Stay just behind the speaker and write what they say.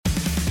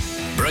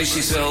Brace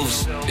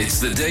yourselves. It's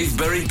the Dave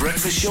Berry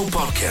Breakfast Show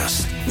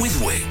podcast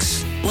with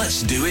Wix.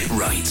 Let's do it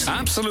right.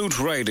 Absolute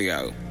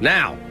Radio.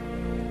 Now,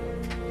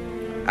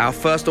 our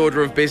first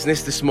order of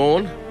business this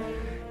morning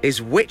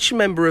is which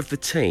member of the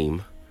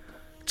team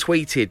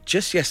tweeted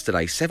just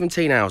yesterday,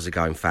 17 hours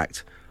ago in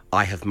fact,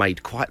 I have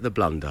made quite the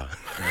blunder.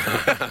 Well,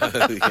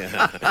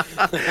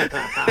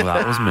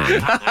 that was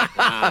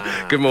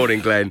me. Good morning,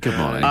 Glenn. Good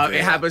morning.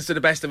 It happens to the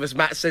best of us.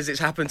 Matt says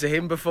it's happened to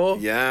him before.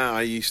 Yeah,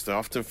 I used to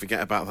often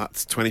forget about that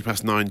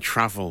 20:9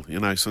 travel. You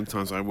know,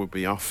 sometimes I would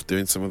be off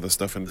doing some of the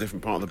stuff in a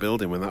different part of the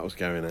building when that was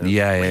going on.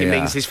 Yeah. He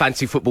means his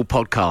fancy football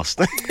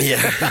podcast.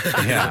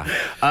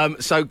 Yeah.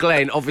 So,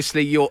 Glenn,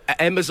 obviously,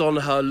 Emma's on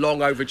her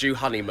long overdue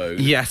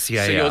honeymoon. Yes,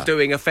 So you're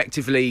doing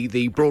effectively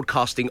the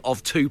broadcasting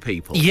of two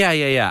people.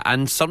 Yeah.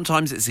 And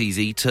sometimes it's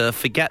easy to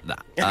forget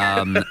that.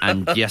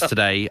 And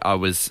yesterday I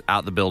was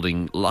out the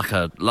building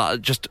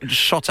just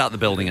shot out the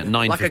building at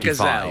 9:55. Like a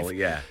gazelle,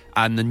 yeah.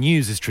 And the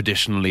news is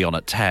traditionally on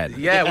at 10.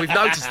 Yeah, we've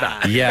noticed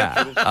that.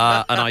 Yeah,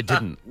 and I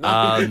didn't.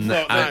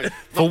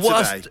 For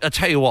worst, today. I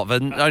tell you what,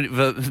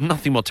 there's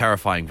nothing more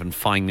terrifying than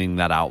finding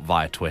that out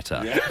via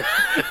Twitter. Yeah.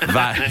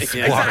 That is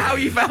Is that how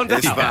you found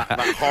It's out? that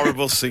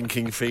horrible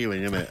sinking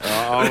feeling, isn't it?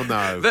 Oh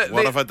no,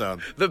 what have I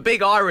done? The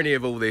big irony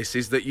of all this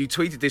is that you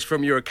tweeted this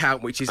from your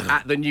account, which is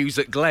at the news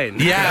at Glenn.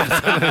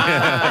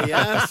 Yeah.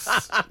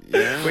 Yes.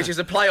 Yeah. Which is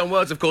a play on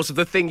words, of course, of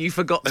the thing you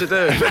forgot to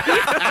do.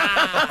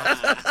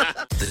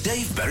 The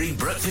Dave Berry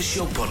Breakfast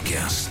Show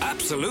podcast.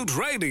 Absolute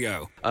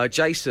Radio.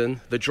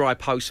 Jason, the dry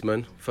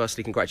postman,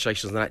 firstly,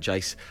 congratulations on that,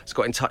 Jace, has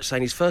got in touch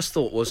saying his first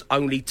thought was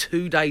only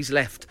 2 days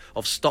left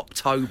of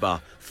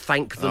Stoptober.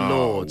 Thank the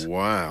Lord.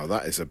 Wow,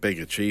 that is a big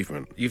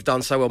achievement. You've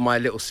done so well. My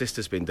little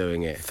sister's been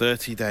doing it.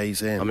 30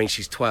 days in. I mean,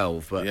 she's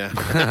 12, but yeah.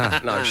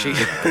 no,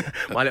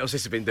 my little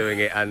sister's been doing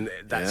it, and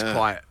that's Yeah.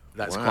 quite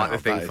Wow, the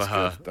thing that for is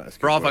her. good. That is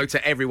good Bravo work.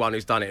 to everyone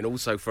who's done it, and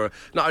also for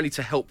not only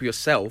to help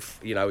yourself,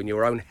 you know, in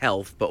your own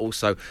health, but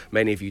also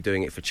many of you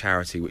doing it for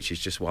charity, which is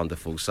just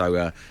wonderful.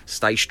 So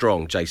stay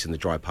strong, Jason, the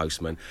dry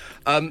postman.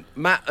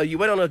 Matt, you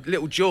went on a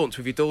little jaunt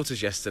with your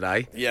daughters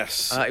yesterday.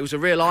 Yes. It was a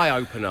real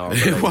eye-opener.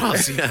 It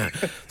was, yeah.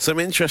 Some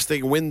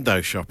interesting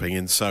window shopping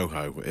in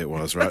Soho, it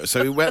was, right?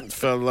 So we went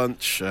for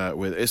lunch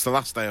it's the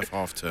last day of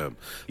half term.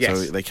 Yes.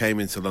 So they came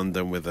into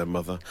London with their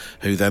mother,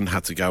 who then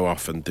had to go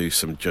off and do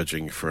some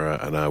judging for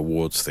an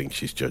awards thing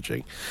she's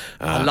judging.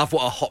 I love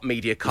what a hot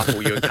media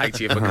couple you and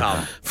Katie have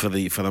become. For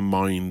the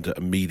Mind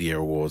Media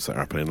Awards that are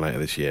happening later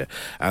this year.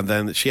 And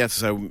then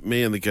so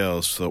me and the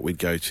girls thought we'd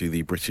go to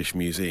the British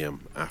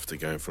Museum after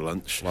going for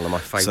lunch. One of my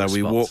favourite So we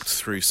spots. walked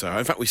through Soho.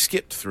 In fact, we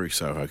skipped through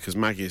Soho because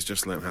Maggie has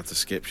just learned how to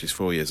skip. She's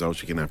 4 years old.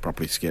 She can now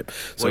properly skip.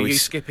 So Were you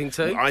skipping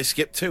too? I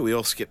skipped too. We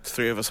all skipped,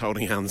 three of us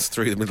holding hands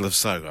through the middle of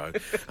Soho.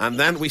 And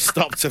then we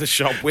stopped at a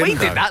shop window. We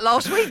did that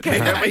last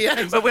weekend, didn't we?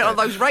 Yeah, But we went on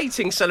those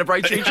rating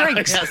celebratory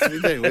drinks. Yes, we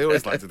do. We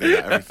always like to do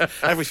that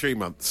every 3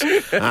 months.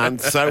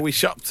 And so we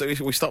stopped at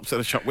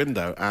a shop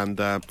window. And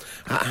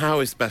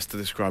how is best to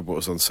describe what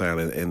was on sale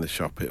in the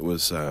shop? It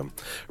was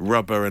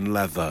rubber and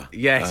leather.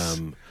 Yes.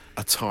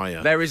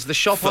 Attire. There is the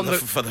shop for on the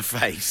for the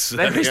face.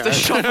 There is the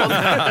shop on the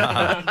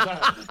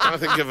I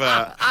think of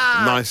a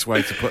nice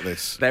way to put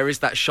this. There is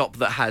that shop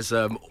that has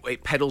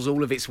it peddles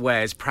all of its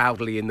wares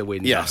proudly in the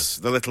window. Yes,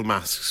 the little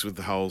masks with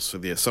the holes for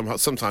the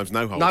sometimes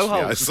no holes. No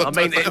Yeah, holes. sometimes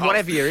I mean, no holes.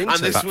 whatever you're into.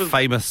 And this That was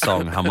famous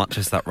song, How Much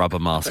Is That Rubber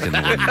Mask in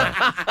the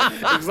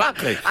Window?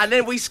 exactly. And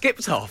then we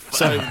skipped off.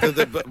 So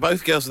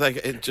both girls were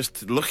there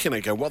just looking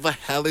and going, "What the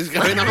hell is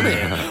going on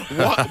here?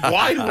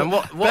 Why? And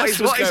what Bess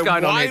is was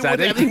going on why here,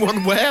 Daddy?" would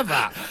anyone wear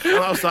that? And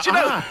I was like, Do you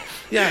know,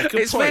 yeah,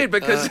 good it's point. weird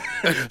because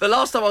the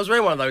last time I was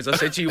wearing one of those, I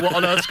said to you, "What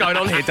on earth's going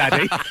on here,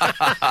 Daddy?"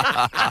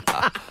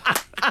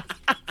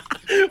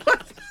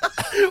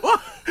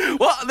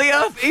 What the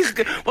earth is?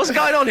 What's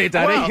going on here,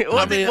 Daddy? Well,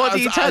 what do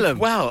you tell them?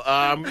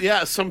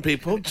 Yeah, some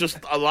people just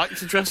like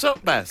to dress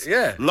up, Bess.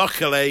 Yeah.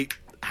 Luckily,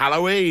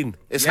 Halloween.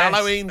 It's Yes.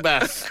 Halloween,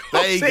 Bess.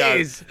 There you it go.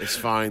 is. It's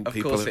fine. Of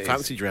People course that it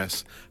fancy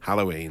dress,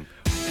 Halloween.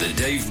 The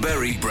Dave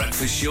Berry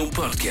Breakfast Show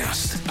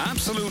podcast.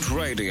 Absolute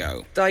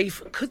Radio.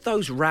 Dave, could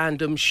those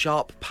random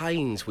sharp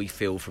pains we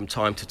feel from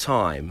time to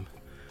time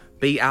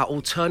be our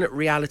alternate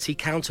reality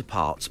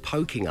counterparts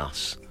poking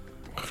us?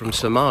 From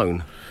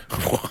Simone.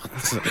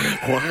 What?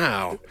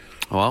 Wow.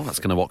 Well, that's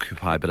going to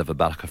occupy a bit of a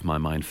back of my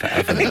mind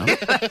forever now.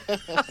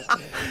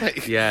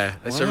 Yeah,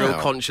 it's a real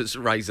Wow. conscience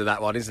raiser,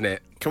 that one, isn't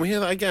it? Can we hear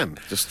that again?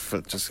 Just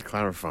to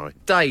clarify.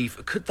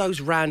 Dave, could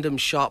those random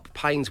sharp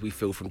pains we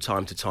feel from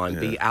time to time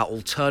be our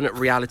alternate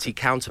reality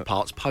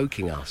counterparts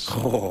poking us?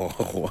 Oh,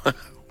 wow.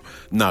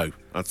 No,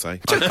 I'd say.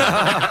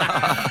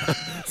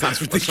 That's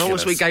ridiculous. As long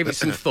as we gave it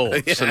some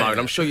thought, Simone,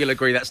 I'm sure you'll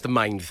agree that's the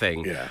main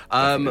thing. Yeah,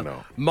 definitely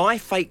not. My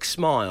fake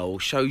smile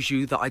shows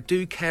you that I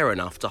do care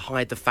enough to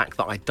hide the fact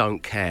that I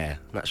don't care.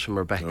 That's from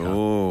Rebecca.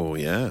 Oh,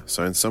 yeah.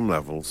 So in some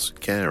levels,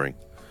 caring.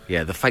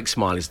 Yeah, the fake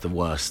smile is the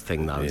worst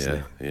thing, though, isn't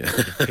it? Yeah.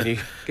 Can you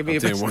give me I'm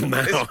a bit doing one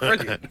now. It's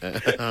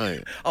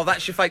brilliant. Oh,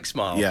 that's your fake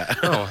smile? Yeah.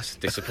 Oh, that's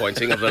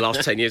disappointing over the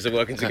last 10 years of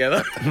working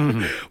together.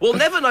 We'll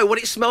never know what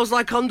it smells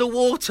like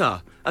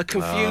underwater. A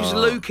confused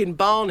Luke in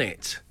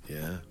Barnet.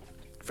 Yeah.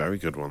 very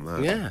good one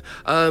there. Yeah.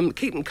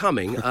 Keep them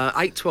coming.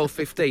 8, 12,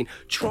 15.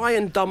 Try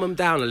and dumb them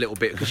down a little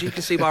bit, because you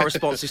can see my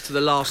responses to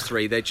the last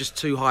three. They're just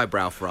too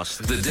highbrow for us.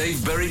 The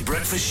Dave Berry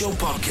Breakfast Show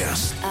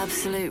Podcast.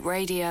 Absolute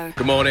Radio.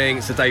 Good morning.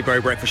 It's the Dave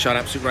Berry Breakfast Show on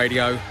Absolute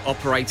Radio,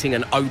 operating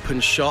an open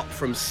shop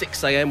from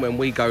 6 a.m. when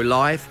we go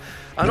live.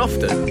 And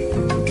often,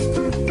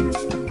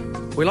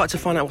 we like to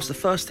find out what's the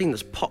first thing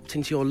that's popped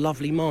into your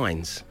lovely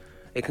minds.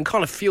 It can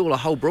kind of fuel a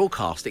whole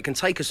broadcast. It can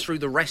take us through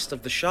the rest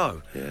of the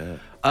show. Yeah.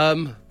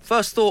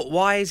 First thought,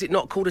 why is it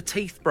not called a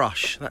teeth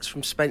brush? That's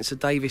from Spencer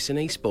Davis in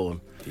Eastbourne.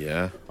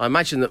 Yeah. I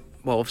imagine that,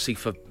 well, obviously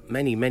for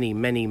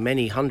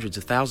many hundreds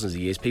of thousands of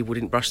years, people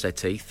didn't brush their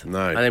teeth.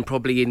 No. And then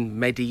probably in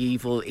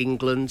medieval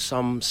England,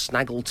 some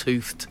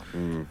snaggle-toothed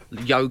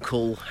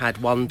yokel had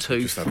one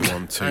tooth. Just had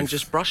one tooth. And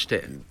just brushed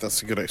it.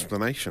 That's a good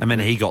explanation. I mean,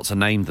 he got to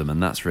name them,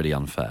 and that's really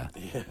unfair.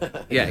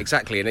 Yeah,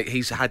 exactly. And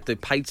he's had the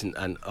patent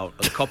and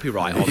the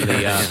copyright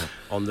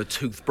on the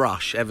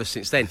toothbrush ever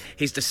since then.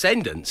 His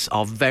descendants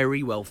are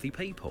very wealthy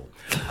people.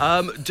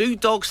 Do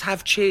dogs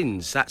have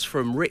chins? That's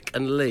from Rick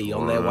and Lee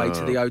on their way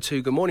to the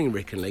O2. Good morning,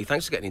 Rick and Lee.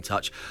 Thanks for getting in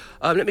touch.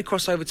 Let me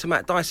cross over to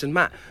Matt Dyson.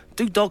 Matt,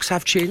 do dogs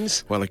have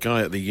chins? Well, a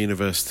guy at the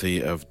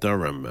University of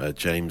Durham,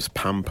 James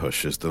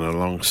Pampush, has done a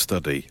long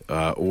study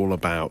all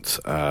about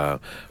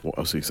what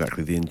was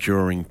exactly the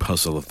enduring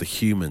puzzle of the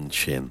human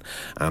chin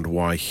and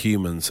why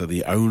humans are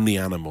the only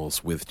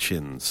animals with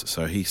chins.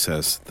 So he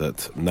says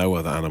that no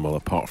other animal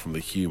apart from the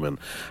human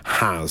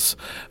has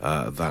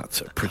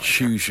that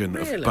protrusion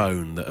of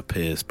bone that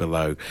appears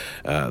below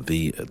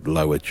the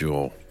lower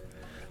jaw.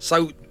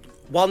 So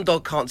one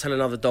dog can't tell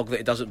another dog that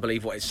it doesn't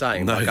believe what it's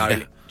saying by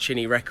going,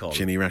 chinny recon.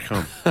 Chinny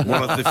recon.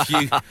 One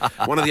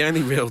of the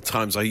only real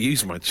times I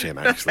use my chin,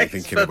 actually,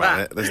 thinking about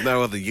it. There's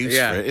no other use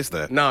for it, is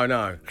there? No.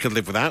 I could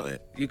live without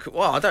it. You could,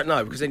 well, I don't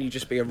know, because then you'd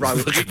just be a row.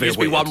 Look a You'd bit just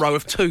be one weird. row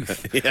of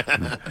tooth.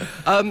 Yeah.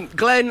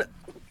 Glenn,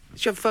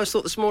 did you have a first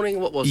thought this morning?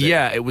 What was it?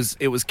 Yeah, it was.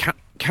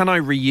 Can I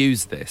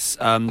reuse this?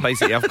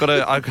 Basically, I've got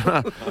to.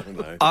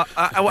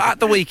 At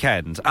the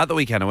weekend, I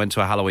went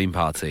to a Halloween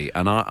party,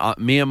 and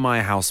me and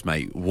my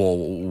housemate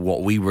wore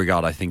what we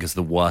regard, I think, as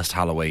the worst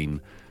Halloween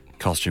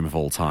costume of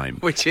all time.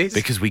 Which is?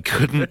 Because we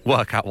couldn't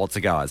work out what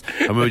to go as.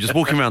 And we were just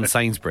walking around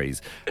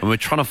Sainsbury's, and we were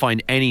trying to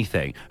find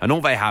anything. And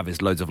all they have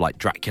is loads of, like,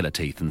 Dracula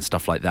teeth and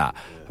stuff like that.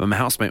 And my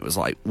housemate was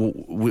like, well,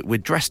 we're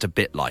dressed a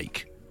bit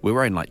like... We're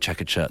wearing, like,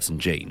 checkered shirts and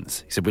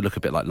jeans. He said we look a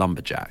bit like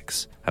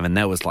lumberjacks. And then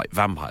there was, like,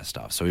 vampire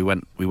stuff. So we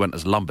went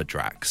as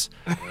lumberjacks.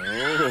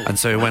 And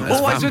so we went as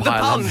always with the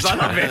vampire puns,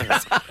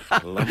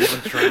 I love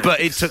it.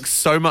 But it took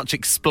so much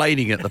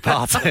explaining at the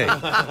party.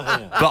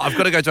 But I've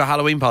got to go to a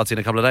Halloween party in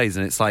a couple of days,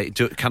 and it's like,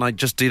 can I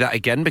just do that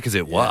again? Because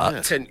it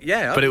worked.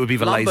 Yeah. But it would be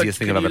the laziest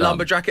thing I've ever done.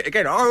 Lumberjack it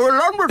again. Oh, a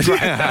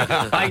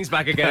lumberjack. Bangs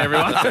back again,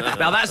 everyone.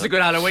 Now that's a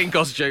good Halloween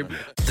costume.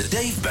 The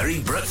Dave Berry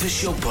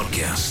Breakfast Show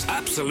Podcast.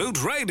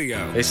 Absolute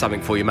Radio. Here's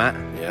something for you, Matt.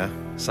 Yeah.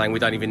 Saying we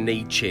don't even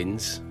need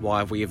chins. Why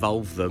have we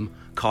evolved them?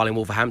 Carl in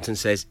Wolverhampton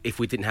says, if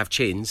we didn't have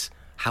chins,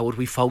 how would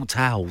we fold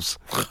towels?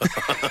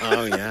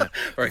 Oh, yeah.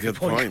 Very good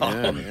point.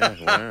 Yeah.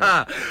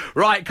 Wow.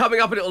 Right, coming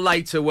up a little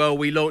later, well,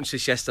 we launched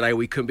this yesterday.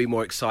 We couldn't be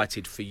more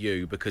excited for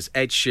you because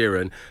Ed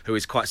Sheeran, who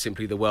is quite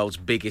simply the world's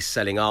biggest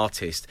selling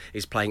artist,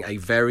 is playing a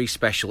very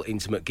special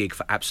intimate gig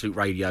for Absolute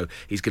Radio.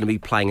 He's going to be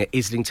playing at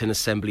Islington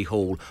Assembly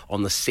Hall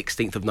on the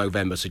 16th of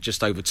November, so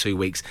just over 2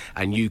 weeks,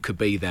 and you could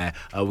be there.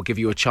 We'll give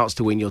you a chance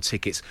to win your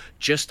tickets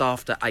just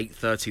after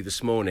 8:30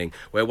 this morning,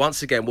 where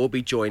once again we'll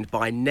be joined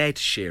by Ned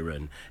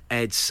Sheeran.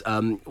 Ed's,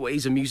 well,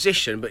 he's a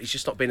musician, but he's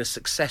just not been as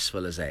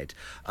successful as Ed.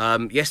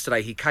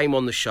 Yesterday he came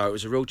on the show. It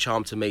was a real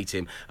charm to meet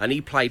him, and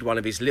he played one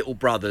of his little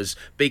brother's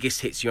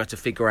biggest hits. You had to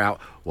figure out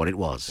what it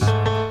was.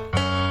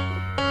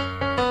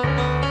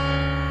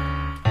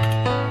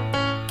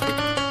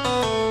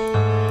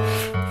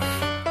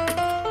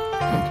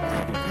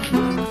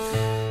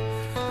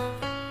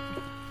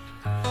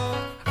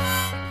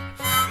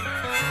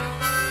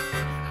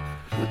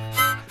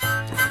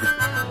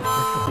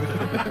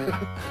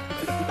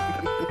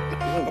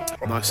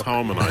 Nice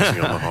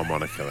harmonising on the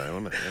harmonica there,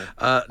 wasn't it?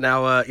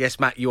 Yeah. Yes,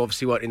 Matt, you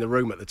obviously weren't in the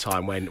room at the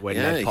time when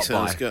Ned popped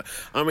by. Good.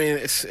 I mean,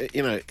 it's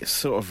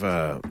sort of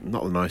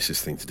not the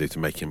nicest thing to do to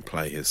make him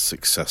play his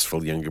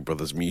successful younger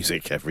brother's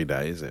music every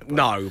day, is it?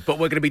 No, but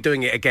we're going to be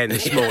doing it again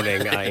this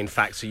morning, in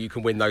fact, so you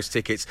can win those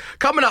tickets.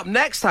 Coming up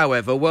next,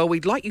 however, well,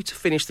 we'd like you to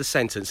finish the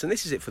sentence, and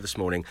this is it for this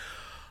morning.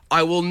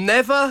 I will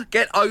never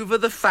get over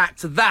the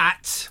fact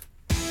that...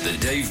 The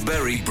Dave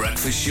Berry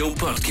Breakfast Show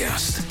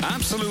Podcast.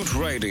 Absolute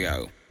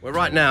Radio. Well,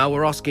 right now,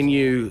 we're asking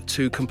you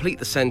to complete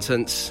the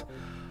sentence,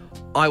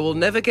 I will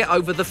never get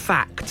over the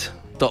fact... ...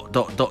 at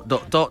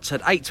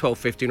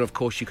 8:12:15. Of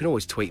course, you can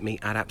always tweet me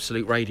at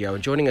Absolute Radio.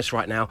 And joining us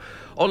right now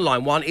on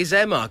line 1 is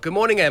Emma. Good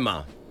morning,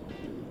 Emma.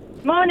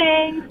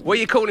 Morning. Where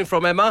are you calling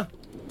from, Emma?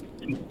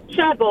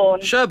 Sherborne.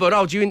 Sherborne.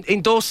 Oh, do you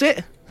endorse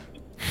it?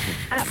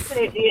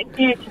 Absolutely, it's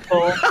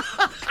beautiful.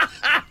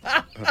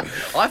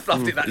 I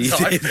fluffed it that You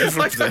time. did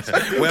fluff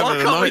it. We're Why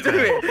having a can't we do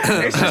nightmare.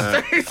 it? It's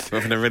just, We're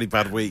having a really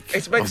bad week.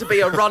 it's meant to be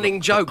a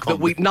running joke that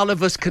none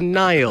of us can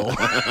nail.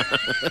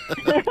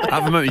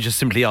 At the moment, you're just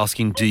simply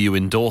asking, do you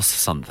endorse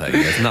something?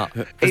 There's not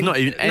even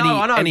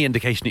I know. any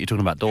indication that you're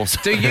talking about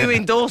endorsing. Do you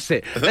endorse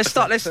it? Let's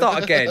start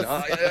again.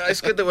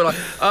 It's good that we're like...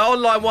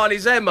 on line one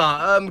is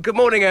Emma. Good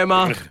morning,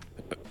 Emma.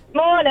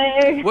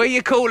 Morning. Where are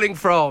you calling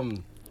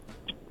from?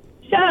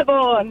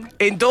 Sherborne.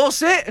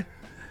 Endorse it?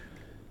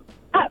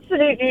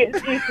 Absolutely,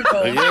 it's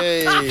beautiful.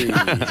 Yay!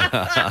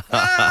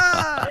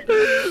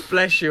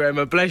 Bless you,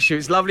 Emma. Bless you.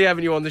 It's lovely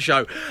having you on the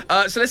show.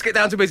 So let's get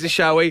down to business,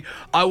 shall we?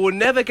 I will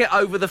never get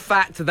over the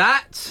fact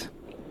that...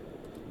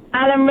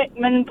 Alan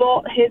Rickman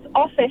bought his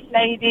office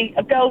lady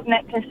a gold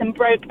necklace and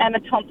broke Emma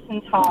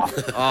Thompson's heart.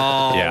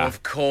 Oh, Yeah.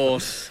 of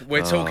course.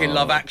 We're talking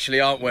Love Actually,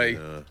 aren't we?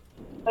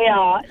 We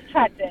are. It's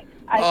tragic.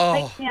 Oh.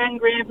 It makes me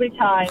angry every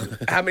time.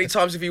 How many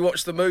times have you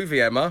watched the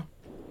movie, Emma?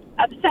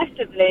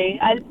 Obsessively.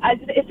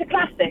 It's a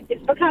classic.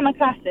 It's become a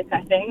classic,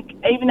 I think,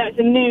 even though it's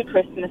a new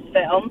Christmas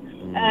film.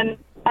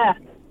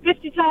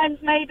 50 times,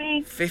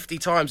 maybe. 50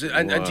 times.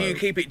 And do you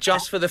keep it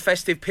just for the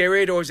festive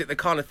period, or is it the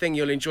kind of thing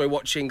you'll enjoy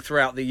watching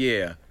throughout the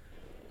year?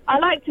 I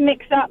like to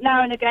mix up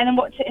now and again and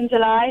watch it in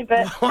July,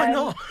 but... Why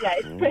not?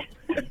 Yeah,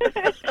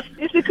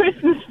 it's a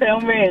Christmas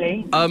film,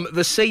 really.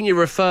 The scene you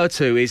refer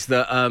to is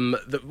that,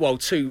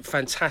 two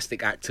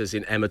fantastic actors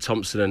in Emma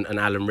Thompson and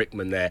Alan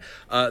Rickman there.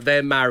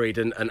 They're married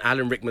and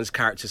Alan Rickman's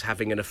character's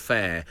having an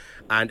affair,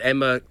 and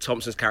Emma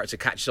Thompson's character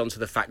catches on to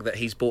the fact that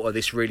he's bought her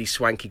this really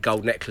swanky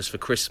gold necklace for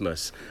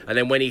Christmas. And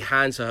then when he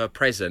hands her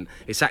present,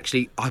 it's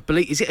actually, I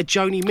believe, is it a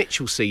Joni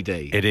Mitchell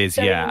CD? It is,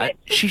 Joni yeah. Mitchell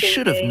She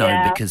should have CD, known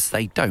yeah. because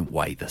they don't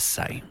weigh the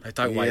same. They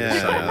don't weigh the Yeah,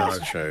 same.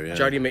 that's true, yeah.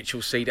 Joni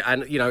Mitchell CD,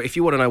 and if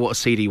you want to know what a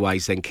CD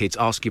weighs, then kids,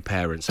 ask your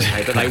parents.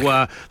 Okay,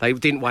 but they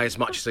didn't weigh as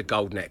much as a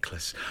gold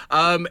necklace.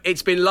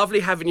 It's been lovely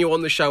having you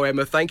on the show,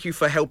 Emma. Thank you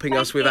for helping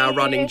us with our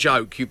running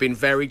joke. You've been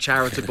very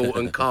charitable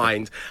and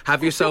kind.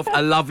 Have yourself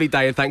a lovely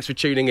day, and thanks for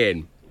tuning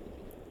in.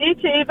 You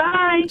too,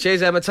 bye.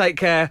 Cheers, Emma. Take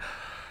care.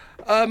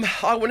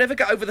 I will never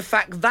get over the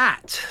fact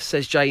that,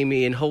 says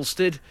Jamie in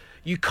Halstead,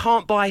 you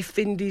can't buy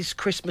Findus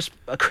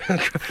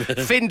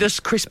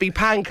crispy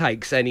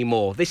pancakes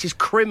anymore. This is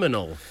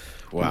criminal.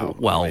 Wow.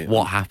 Well, Right.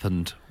 what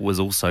happened was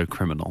also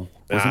criminal,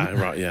 wasn't it?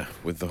 Right, yeah,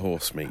 with the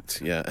horse meat,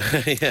 yeah.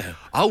 Yeah.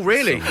 Oh,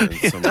 really? I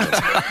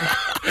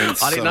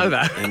didn't know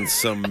that. In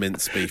some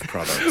minced beef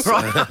products.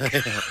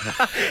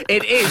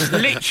 It is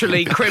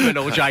literally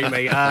criminal,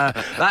 Jamie.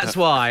 That's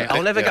why.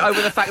 I'll never get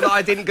over the fact that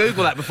I didn't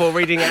Google that before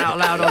reading it out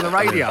loud on the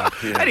radio.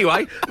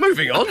 Anyway,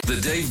 moving on. The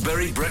Dave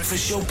Berry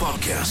Breakfast Show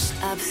Podcast.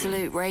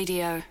 Absolute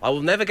Radio. I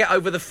will never get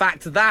over the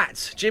fact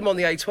that, Jim on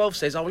the A12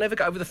 says, I will never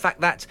get over the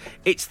fact that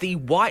it's the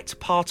white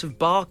part of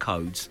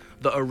barcodes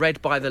that are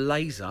read by the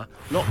laser,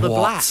 not the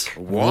black.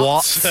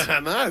 What?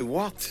 No,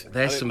 what?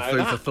 There's some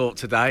food for thought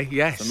today,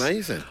 yes. It's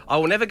amazing. I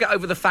will never get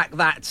over the fact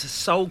that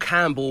Sol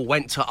Campbell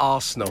went to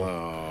Arsenal.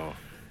 Oh,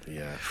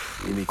 yeah.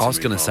 I was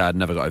going to say I'd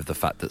never got over the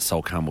fact that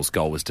Sol Campbell's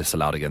goal was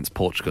disallowed against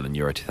Portugal in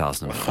Euro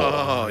 2004.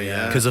 Oh,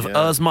 yeah. Because of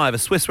Urs Meier, the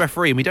Swiss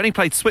referee, and we'd only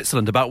played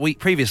Switzerland about a week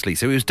previously,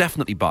 so he was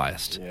definitely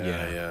biased.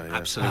 Yeah.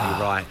 Absolutely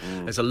right.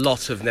 There's a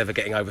lot of never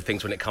getting over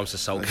things when it comes to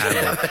Sol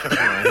Campbell.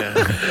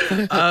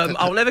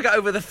 I'll never get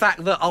over the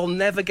fact that I'll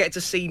never get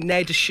to see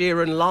Ned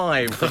Sheeran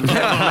live. From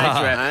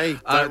Hey,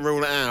 don't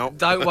rule it out.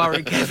 Don't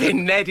worry,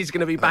 Kevin. Ned is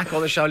going to be back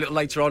on the show a little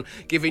later on,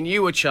 giving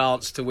you a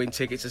chance to win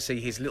tickets to see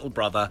his little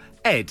brother,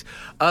 Ed.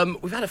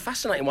 We've had a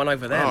fascinating one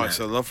over there. Oh, Matt. it's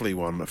a lovely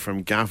one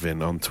from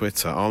Gavin on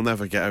Twitter. I'll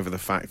never get over the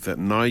fact that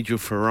Nigel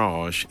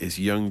Farage is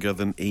younger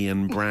than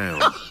Ian Brown.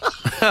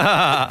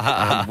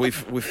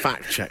 We've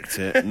fact-checked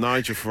it.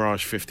 Nigel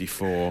Farage,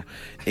 54,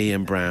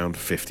 Ian Brown,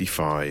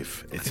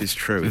 55. It is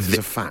true. It is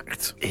a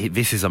fact.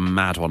 This is a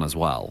mad one as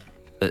well.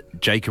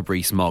 Jacob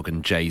Rees-Mogg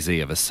and Jay-Z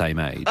are the same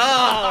age.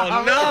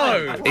 Oh,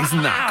 no!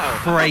 Isn't that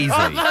crazy?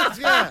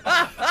 Yeah,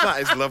 that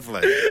is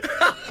lovely.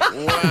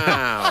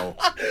 Wow.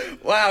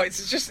 Wow, it's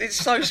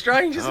so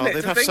strange, isn't it?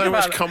 They'd to have think so about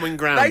much it. common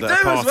ground They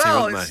at do a party, as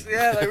well. wouldn't they?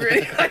 Yeah, they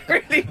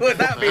really would.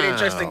 That'd be an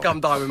interesting come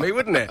dine with me,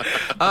 wouldn't it?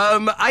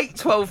 8,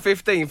 12,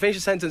 15. Finish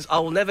a sentence. I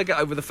will never get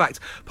over the fact.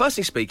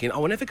 Personally speaking, I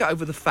will never get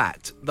over the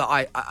fact that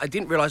I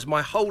didn't realise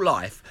my whole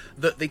life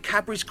that the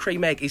Cadbury's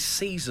cream egg is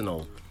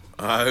seasonal.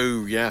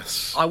 Oh,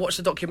 yes. I watched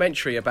a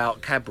documentary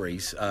about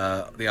Cadbury's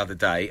the other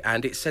day,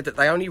 and it said that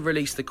they only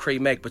release the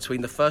cream egg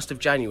between the 1st of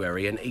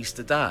January and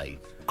Easter Day.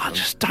 I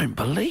just don't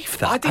believe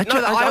that. I didn't know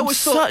that. I I'm always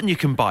thought- certain you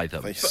can buy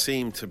them. They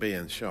seem to be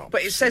in shops.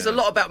 But it says a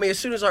lot about me. As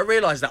soon as I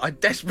realised that, I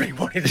desperately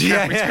wanted the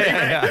Yeah, Cadbury's cream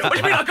egg. What do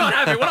you mean I can't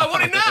have it? Well, I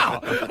want it now.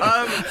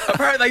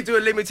 Apparently they do a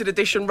limited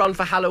edition run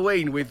for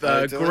Halloween with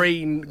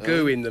green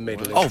goo in the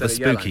middle. Oh, instead the of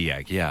yellow. spooky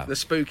egg, yeah. The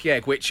spooky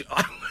egg, which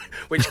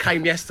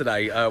came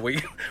yesterday.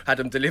 We had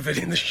them delivered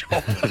in the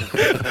shop.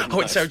 I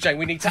went, so Jane,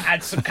 we need to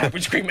add some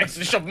Cadbury's cream eggs to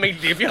the shop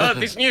immediately. Have you heard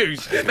this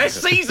news? They're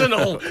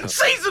seasonal.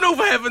 Seasonal,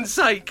 for heaven's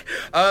sake.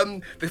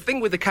 The thing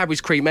with the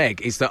Cadbury's cream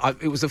egg is that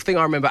it was the thing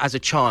I remember as a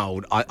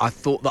child. I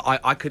thought that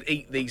I could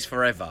eat these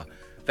forever.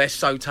 They're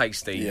so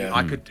tasty.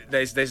 Yeah.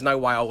 There's no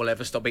way I will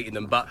ever stop eating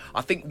them. But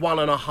I think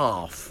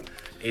 1.5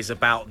 is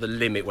about the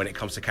limit when it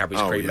comes to Cadbury's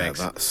cream eggs.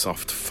 That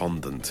soft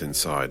fondant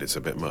inside is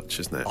a bit much,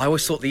 isn't it? I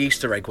always thought the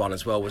Easter egg one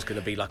as well was going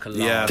to be like a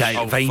large.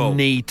 Yeah. They full.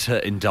 need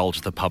to indulge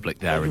the public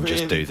there and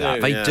just do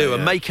that. They Yeah, do, yeah.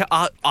 and make it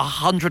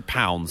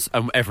 £100,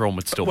 and everyone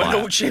would still We'll buy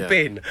all it. chip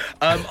in.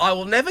 I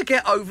will never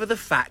get over the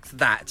fact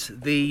that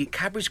the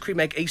Cadbury's cream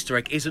egg Easter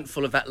egg isn't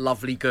full of that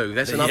lovely goo.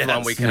 There's another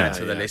one we can add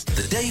to the list.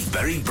 The Dave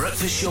Berry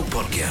Breakfast Show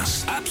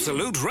Podcast.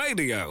 Absolute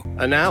Radio.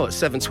 And now at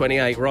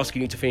 7:28, we're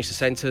asking you to finish the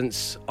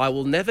sentence. I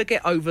will never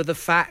get over the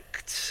fact.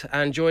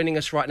 And joining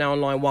us right now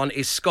on line 1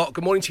 is Scott.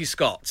 Good morning to you,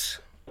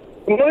 Scott.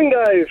 Good morning,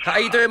 Dave. How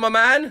you doing, my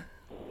man?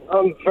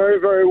 I'm very,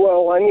 very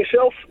well. And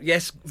yourself?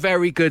 Yes,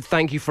 very good.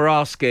 Thank you for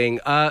asking.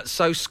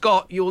 So,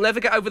 Scott, you'll never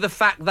get over the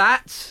fact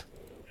that...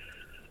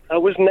 I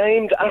was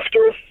named after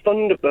a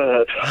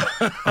Thunderbird.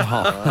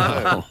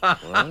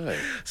 Right.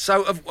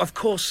 So, of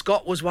course,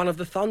 Scott was one of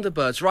the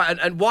Thunderbirds, right?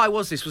 And why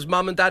was this? Was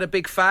Mum and Dad a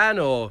big fan,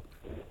 or...?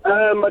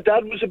 My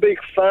dad was a big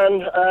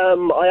fan.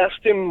 I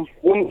asked him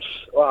once,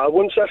 I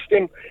once asked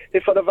him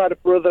if I'd have had a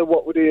brother,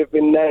 what would he have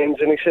been named?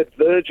 And he said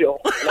Virgil.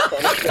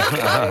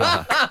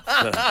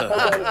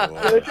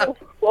 Virgil?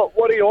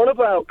 What are you on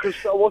about? Because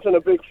I wasn't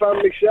a big fan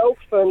myself.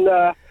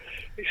 And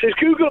he says,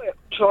 Google it.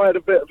 So I had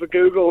a bit of a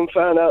Google and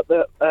found out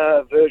that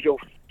Virgil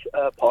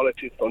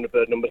piloted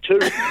Thunderbird number 2.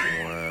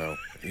 Wow.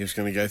 He was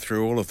going to go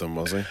through all of them,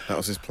 was he? That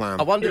was his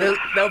plan. I wonder,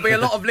 there'll be a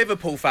lot of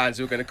Liverpool fans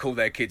who are going to call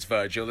their kids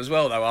Virgil as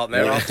well, though, aren't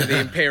there, after the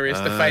Imperious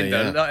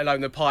Defender, let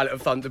alone the pilot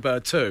of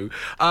Thunderbird 2.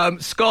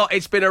 Scott,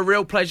 it's been a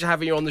real pleasure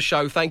having you on the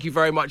show. Thank you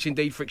very much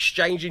indeed for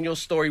exchanging your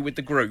story with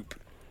the group.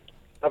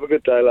 Have a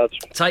good day, lads.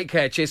 Take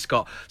care. Cheers,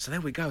 Scott. So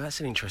there we go. That's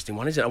an interesting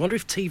one, isn't it? I wonder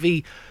if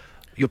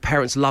your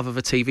parents' love of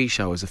a TV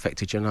show has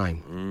affected your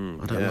name.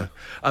 I don't know.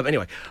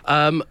 Anyway,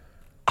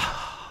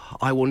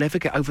 I will never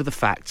get over the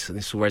fact, and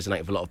this will resonate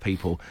with a lot of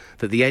people,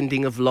 that the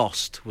ending of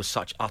Lost was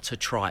such utter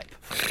tripe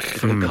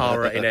from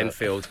Cara in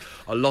Enfield.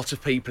 A lot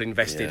of people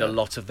invested a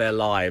lot of their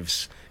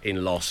lives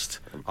in Lost,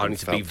 only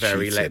to be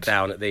very let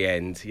down at the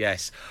end.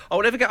 Yes. I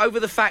will never get over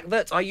the fact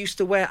that I used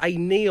to wear a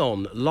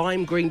neon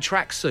lime green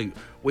tracksuit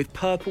with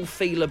purple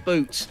feeler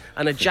boots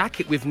and a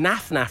jacket with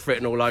Naf Naf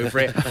written all over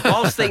it,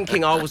 whilst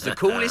thinking I was the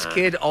coolest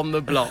kid on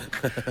the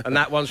block. And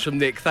that one's from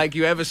Nick. Thank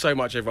you ever so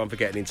much, everyone, for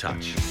getting in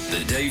touch.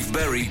 The Dave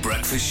Berry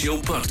Breakfast Show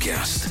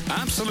Podcast.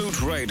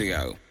 Absolute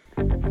Radio.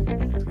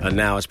 And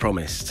now, as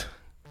promised,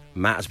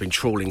 Matt has been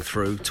trawling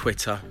through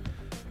Twitter,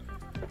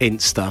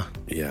 Insta,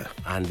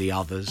 and the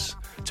others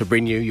to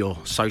bring you your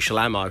social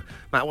ammo.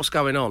 Matt, what's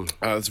going on?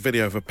 There's a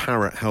video of a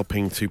parrot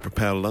helping to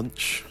prepare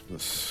lunch.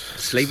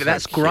 Let's leave it.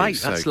 That's great.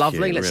 That's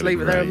lovely. Let's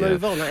leave it there and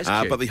move on. That is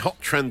cute. But the hot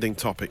trending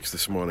topics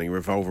this morning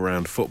revolve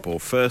around football.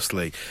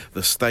 Firstly,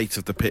 the state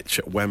of the pitch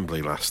at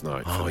Wembley last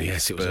night. Oh,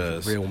 yes, it was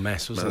a real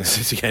mess, wasn't it?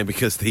 City game,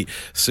 because the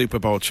Super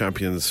Bowl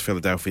champions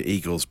Philadelphia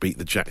Eagles beat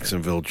the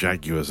Jacksonville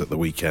Jaguars at the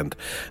weekend,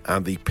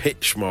 and the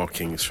pitch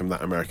markings from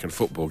that American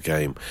football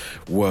game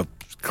were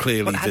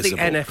clearly visible.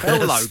 The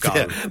NFL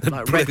logo,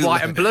 like red,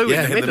 white and blue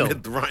in the middle.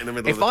 Right in the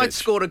middle if of the I'd pitch.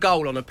 scored a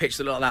goal on a pitch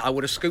that looked like that, I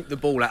would have scooped the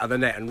ball out of the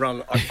net and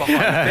run behind the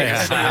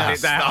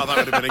pitch. That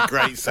would have been a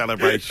great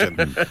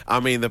celebration. I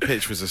mean, the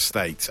pitch was a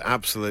state.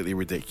 Absolutely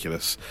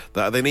ridiculous.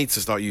 They need to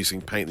start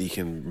using paint that you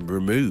can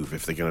remove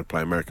if they're going to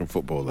play American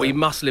football. We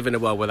must live in a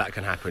world where that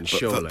can happen,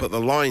 surely. But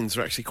the lines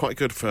are actually quite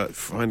good for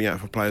finding out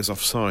if a player's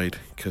offside,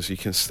 because you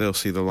can still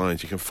see the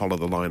lines. You can follow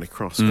the line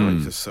across.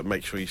 Just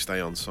make sure you stay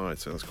on side,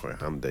 so that's quite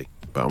handy.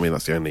 But I mean,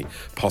 that's the only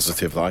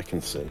positive that I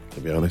can see,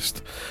 to be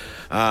honest.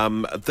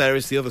 There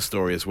is the other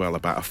story as well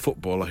about a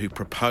footballer who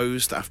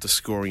proposed after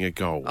scoring a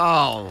goal.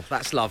 Oh,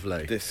 that's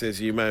lovely. This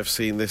is, you may have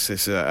seen this,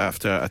 is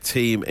after a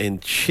team in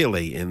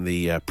Chile in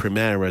the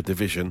Primera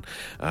Division.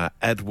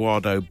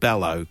 Eduardo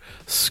Bello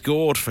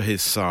scored for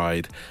his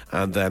side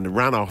and then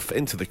ran off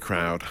into the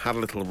crowd, had a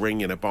little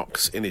ring in a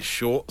box in his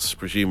shorts,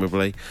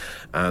 presumably,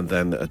 and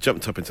then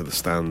jumped up into the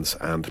stands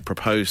and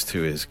proposed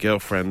to his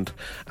girlfriend,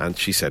 and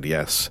she said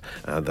yes,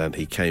 and then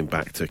he came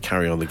back to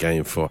carry on the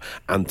game for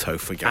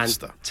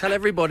Antofagasta. And tell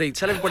everybody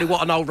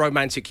what an old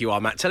romantic you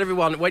are, Matt. Tell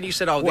everyone, when you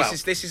said,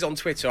 this is on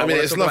Twitter. I mean,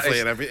 it's lovely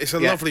and everything. It's a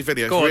lovely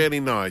video. It's really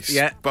nice.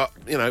 Yeah. But,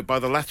 you know, by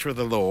the letter of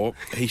the law,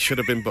 he should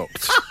have been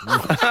booked.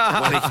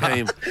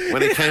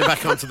 when he came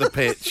back onto the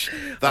pitch.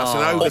 That's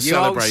an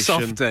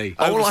over-celebration.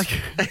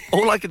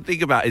 All I can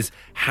think about is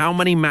how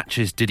many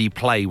matches did he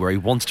play where he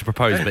wants to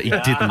propose but he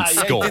didn't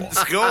score? He didn't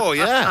score,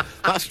 yeah.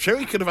 That's true.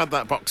 He could have had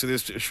that box in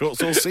his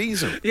shorts all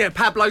season. Yeah,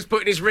 Pablo's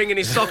putting his ring in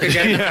his sock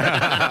again.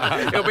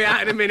 He'll be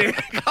out in a minute.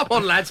 Come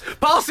on, lads.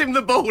 Pass him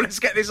the ball. Let's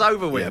get this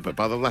over with. Yeah, but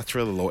by the letter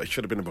of the law, it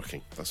should have been a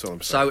booking. That's all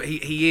I'm saying.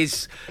 So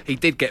he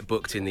did get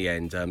booked in the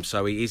end.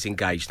 So he is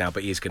engaged now,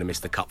 but he is going to miss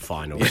the cup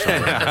final.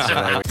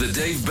 The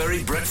Dave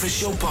Berry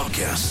Breakfast Show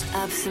Podcast.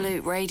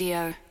 Absolute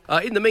Radio.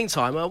 In the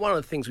meantime, one of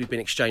the things we've been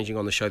exchanging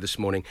on the show this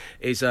morning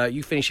is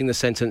you finishing the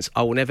sentence,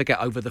 I will never get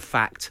over the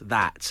fact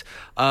that...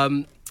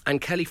 And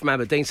Kelly from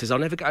Aberdeen says, I'll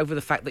never get over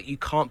the fact that you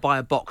can't buy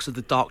a box of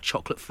the dark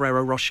chocolate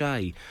Ferrero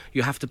Rocher.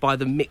 You have to buy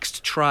the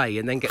mixed tray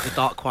and then get the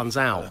dark ones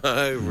out.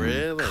 Oh,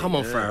 really? Come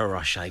on, Ferrero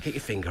Rocher, get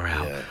your finger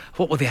out. Yeah.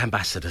 What will the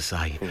ambassador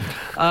say?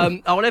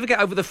 I'll never get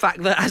over the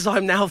fact that as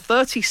I'm now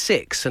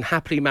 36 and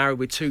happily married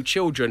with 2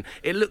 children,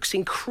 it looks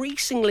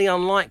increasingly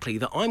unlikely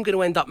that I'm going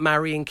to end up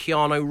marrying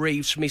Keanu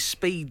Reeves from his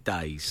Speed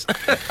days.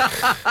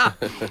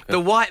 The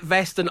white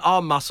vest and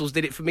arm muscles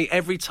did it for me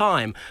every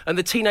time, and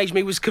the teenage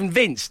me was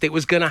convinced it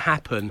was going to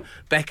happen.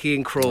 Becky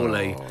and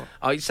Crawley.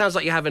 Oh, it sounds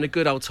like you're having a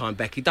good old time,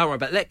 Becky. Don't worry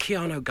about it. Let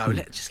Keanu go.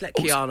 Just let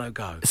Keanu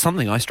go.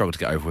 Something I struggle to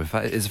get over with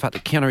is the fact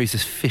that Keanu Reeves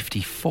is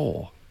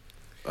 54.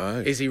 Oh.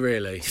 Is he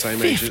really?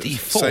 Same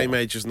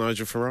age as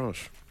Nigel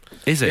Farage.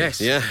 Is he?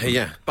 Yes.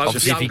 Yeah.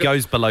 Obviously, if he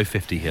goes below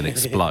 50, he'll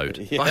explode.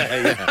 The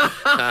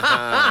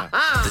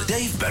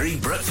Dave Berry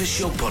Breakfast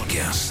Show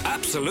Podcast.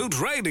 Absolute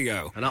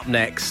Radio. And up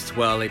next,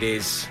 well, it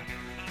is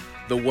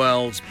the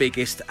world's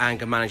biggest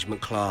anger management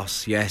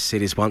class. Yes,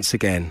 it is once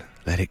again.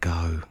 Let it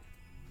go.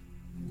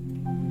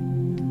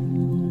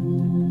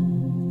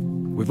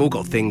 We've all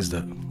got things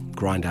that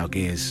grind our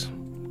gears.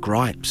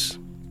 Gripes.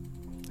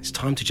 It's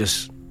time to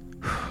just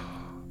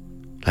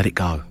let it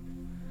go.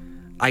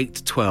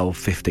 8, 12,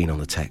 15 on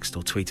the text,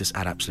 or tweet us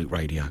at Absolute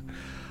Radio.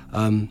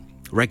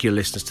 Regular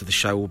listeners to the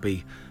show will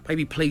be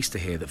maybe pleased to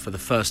hear that for the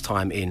first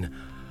time in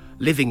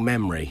living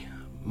memory,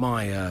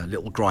 my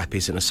little gripe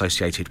isn't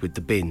associated with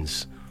the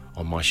bins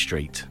on my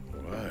street.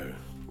 Wow.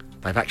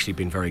 They've actually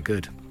been very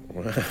good.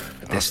 Wow.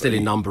 They're still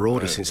in number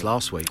order since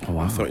last week.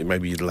 I thought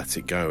maybe you'd let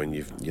it go and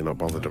you're not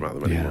bothered about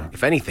them anymore.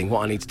 If anything,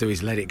 what I need to do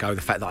is let it go.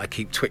 The fact that I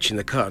keep twitching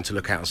the curtain to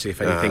look out and see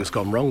if anything's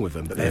gone wrong with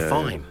them, but they're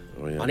fine.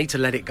 Oh, yeah. I need to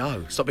let it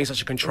go. Stop being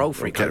such a control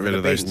freak. Get rid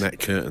of those bins. net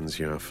curtains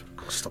you have.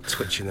 Stop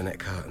twitching the net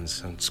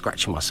curtains and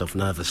scratching myself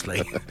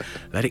nervously.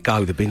 Let it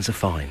go. The bins are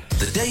fine.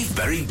 The Dave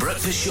Berry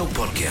Breakfast Show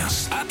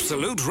Podcast.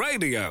 Absolute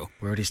Radio.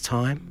 Where it is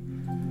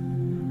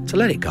time to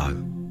let it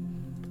go.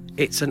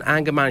 It's an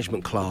anger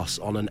management class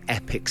on an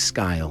epic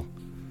scale.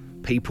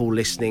 People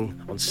listening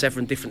on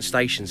 7 different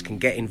stations can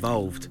get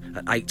involved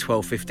at 8,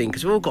 12, 15,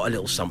 because we've all got a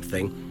little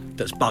something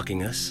that's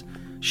bugging us.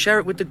 Share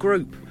it with the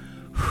group.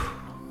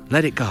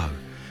 Let it go.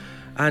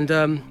 And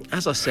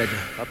as I said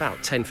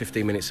about 10,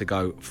 15 minutes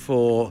ago,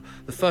 for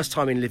the first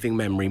time in living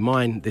memory,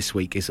 mine this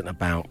week isn't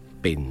about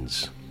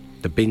bins.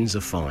 The bins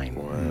are fine.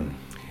 Wow.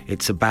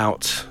 It's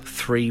about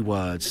 3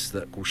 words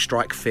that will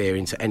strike fear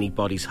into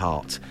anybody's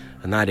heart,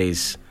 and that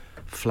is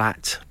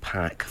flat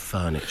pack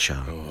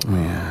furniture. Oh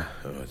dear.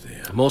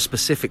 More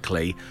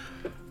specifically,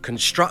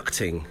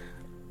 constructing,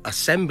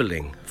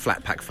 assembling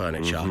flat pack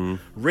furniture,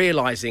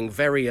 realising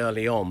very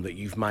early on that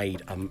you've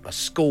made a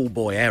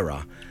schoolboy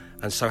error,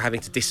 and so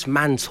having to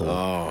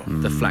dismantle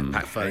the flat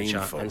pack furniture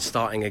painful. and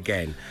starting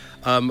again.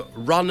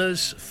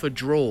 Runners for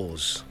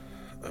drawers.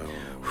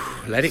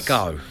 Let it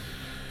go.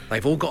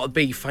 They've all got to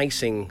be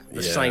facing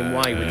the same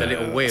way with the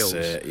little wheels.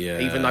 That's it, yeah.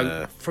 Even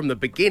though from the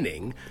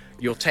beginning,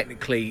 you're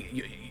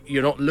technically...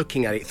 You're not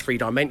looking at it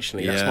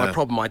 3-dimensionally. That's my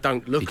problem. I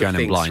don't look at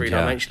things blind,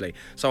 3-dimensionally.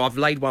 So I've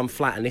laid one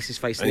flat and this is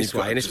facing this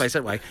way and this face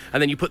that way.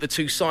 And then you put the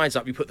 2 sides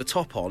up, you put the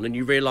top on, and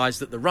you realise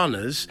that the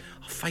runners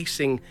are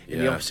facing in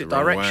the opposite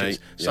directions.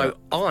 So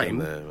I'm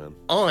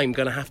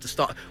going to have to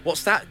start...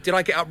 What's that? Did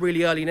I get up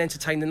really early and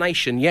entertain the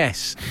nation?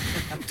 Yes.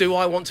 Do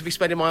I want to be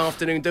spending my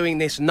afternoon doing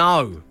this?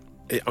 No.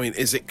 I mean,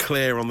 is it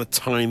clear on the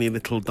tiny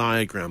little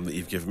diagram that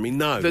you've given me?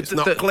 No, it's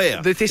not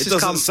clear. It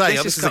doesn't say,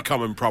 this is a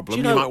common problem.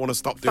 You might want to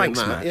stop doing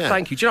that. Matt. Yeah.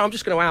 Thank you. Do you know, I'm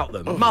just going to out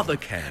them. Mother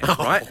Care,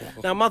 right?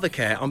 Now, Mother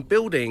Care, I'm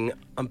building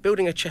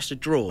a chest of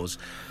drawers.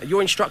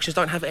 Your instructions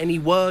don't have any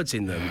words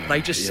in them.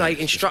 They just say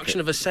instruction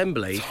of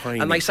assembly,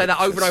 and they say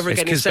that over and over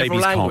again in several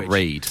languages.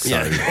 It's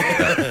because babies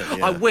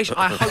can't read. So.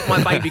 I hope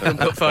my baby can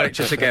put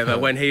furniture together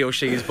when he or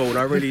she is born.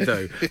 I really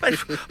do. But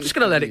I'm just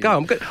going to let it go.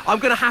 I'm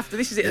going to have to.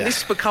 This is it. Yeah.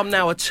 This has become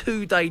now a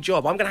 2-day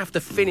job. I'm going to have to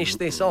finish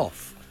this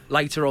off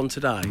later on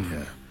today.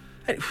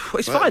 Yeah.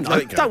 It's fine.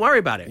 Don't worry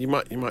about it. You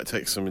might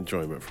take some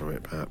enjoyment from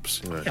it,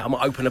 perhaps. Yeah, I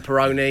might open a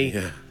Peroni.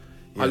 Yeah.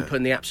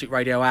 Open the Absolute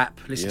Radio app,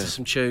 listen to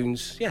some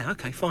tunes. Yeah,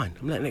 okay, fine.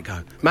 I'm letting it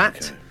go.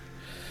 Matt? Okay.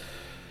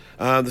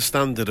 The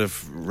standard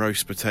of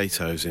roast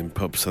potatoes in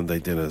pub Sunday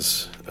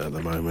dinners at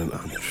the moment,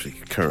 I'm actually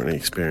currently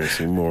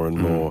experiencing more and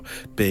more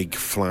big,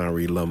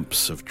 floury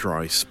lumps of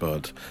dry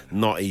spud.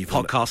 Not even...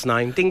 Podcast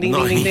name. Ding, ding,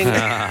 ding, ding, ding.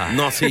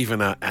 Not even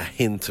a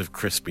hint of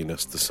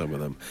crispiness to some of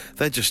them.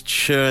 They're just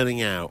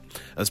churning out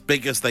as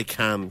big as they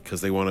can because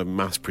they want to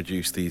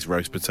mass-produce these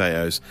roast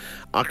potatoes.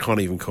 I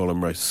can't even call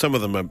them roast. Some of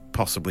them are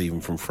possibly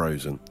even from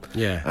frozen.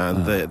 Yeah.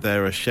 And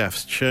there are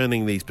chefs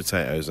churning these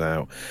potatoes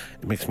out.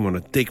 It makes me want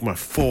to dig my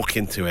fork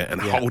into it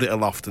and hold it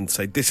aloft and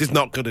say, this is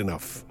not good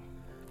enough.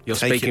 You're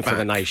speaking for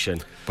the nation.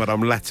 But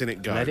I'm letting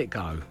it go. Let it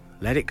go.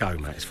 Let it go,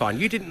 mate. It's fine.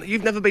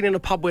 You've never been in a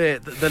pub where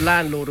the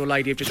landlord or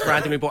lady have just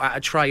randomly brought out a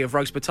tray of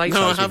roast potatoes.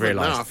 No, I you've haven't.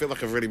 realised. No, I feel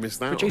like I've really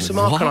missed out. Producer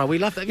Mark and I, we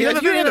love that. You Have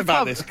never you heard been in a about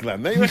pub? this,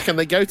 Glenn? They reckon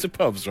they go to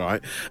pubs,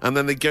 right? And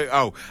then they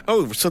go,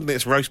 oh, suddenly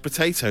it's roast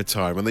potato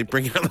time, and they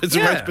bring out loads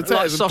of roast potatoes,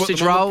 like and sausage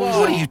put them on the rolls. bar.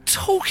 What are you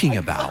talking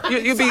about?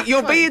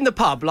 You'll be in the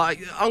pub,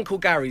 like Uncle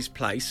Gary's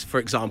place, for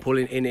example,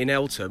 in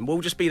Eltham. We'll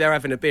just be there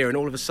having a beer, and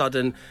all of a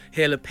sudden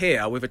he'll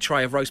appear with a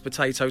tray of roast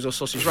potatoes or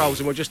sausage rolls,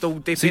 and we'll just all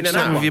dip So you in just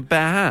and have out. it with your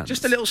bare hands?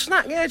 Just a little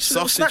snack, yeah. Just a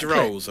little Sausage snack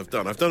rolls I've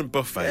done. I've done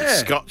buffets, Yeah.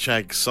 Scotch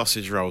eggs,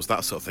 sausage rolls,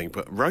 that sort of thing.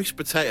 But roast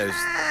potatoes,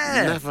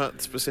 never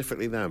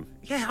specifically them.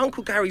 Yeah,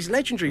 Uncle Gary's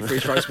legendary for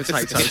his roast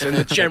potatoes and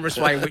the generous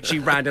way in which he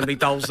randomly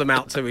doles them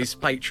out to his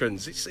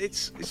patrons.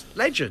 It's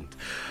legend.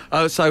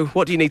 So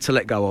what do you need to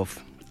let go of?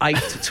 8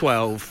 to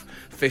 12,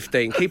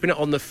 15. Keeping it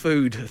on the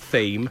food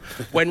theme.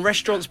 When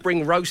restaurants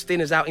bring roast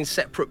dinners out in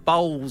separate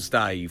bowls,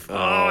 Dave.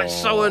 Oh, it's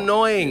so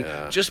annoying.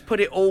 yeah. Just put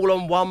it all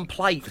on one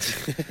plate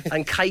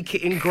and cake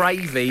it in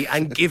gravy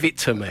and give it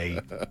to me,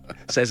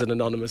 says an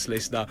anonymous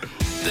listener.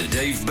 The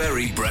Dave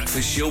Berry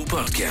Breakfast Show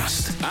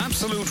Podcast.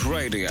 Absolute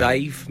Radio.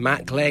 Dave,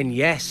 Matt, Glenn,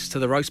 yes to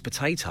the roast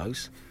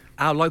potatoes.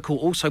 Our local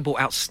also brought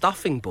out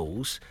stuffing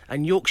balls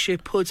and Yorkshire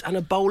puds and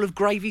a bowl of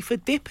gravy for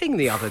dipping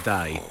the other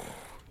day.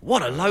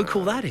 What a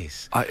local that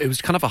is. It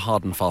was kind of a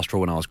hard and fast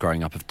rule when I was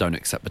growing up of don't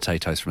accept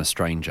potatoes from a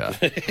stranger.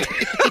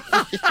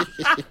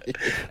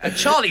 And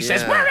Charlie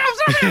says, where else?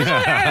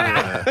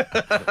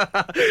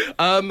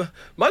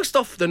 Most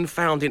often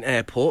found in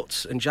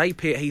airports, and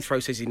JP at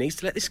Heathrow says he needs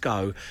to let this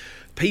go,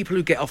 people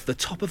who get off the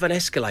top of an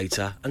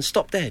escalator and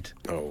stop dead.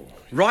 Oh.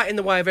 Right in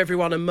the way of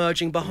everyone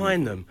emerging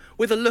behind them,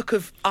 with a look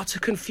of utter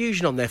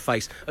confusion on their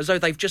face, as though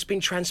they've just been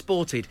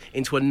transported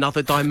into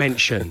another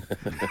dimension.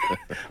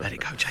 Let it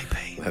go,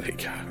 JP. Let it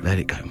go. Let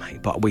it go,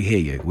 mate. But we hear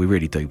you. We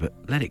really do, but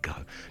let it go.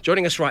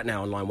 Joining us right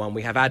now on line one,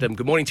 we have Adam.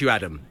 Good morning to you,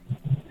 Adam.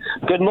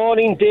 Good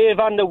morning, Dave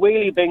and the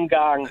Wheelie Bin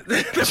Gang.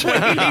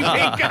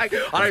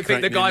 I don't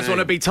think the guys want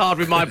to be tarred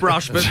with my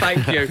brush, but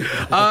thank you.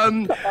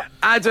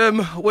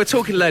 Adam, we're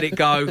talking let it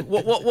go.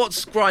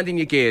 What's grinding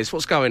your gears?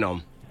 What's going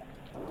on?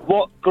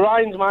 What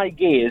grinds my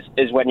gears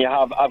is when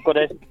I've got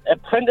a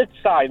printed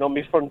sign on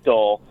my front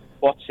door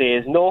what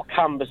says no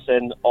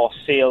canvassing or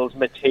sales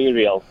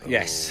material.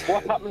 Yes.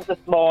 What happened this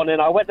morning,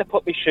 I went to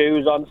put my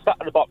shoes on, sat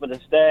at the bottom of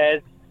the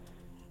stairs,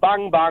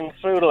 bang, bang,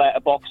 through the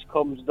letterbox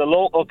comes the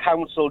local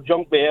council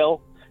junk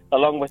mail,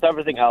 along with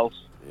everything else.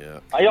 Yeah.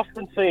 I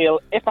often feel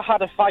if I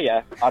had a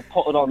fire, I'd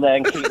put it on there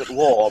and keep it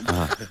warm.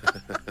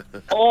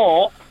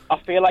 Or I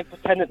feel like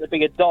pretending to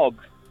be a dog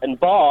and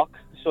bark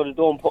so they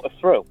don't put it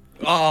through.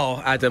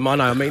 Oh, Adam, I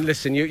know. I mean,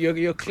 listen,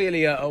 you're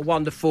clearly a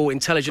wonderful,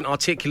 intelligent,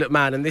 articulate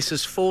man, and this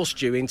has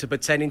forced you into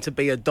pretending to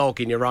be a dog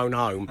in your own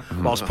home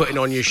whilst putting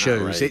on your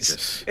shoes.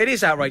 Outrageous. It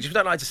is outrageous. We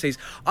don't like to see this.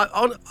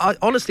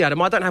 Honestly,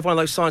 Adam, I don't have one of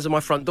those signs on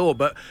my front door,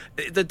 but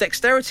the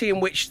dexterity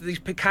in which these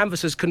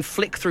canvassers can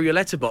flick through your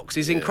letterbox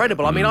is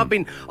incredible. I mean, I've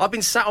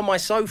been sat on my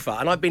sofa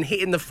and I've been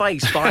hit in the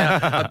face by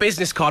a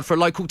business card for a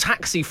local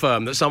taxi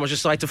firm that someone's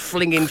just decided to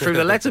fling in through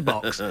the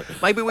letterbox.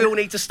 Maybe we all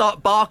need to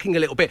start barking a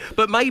little bit.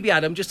 But maybe,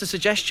 Adam, just a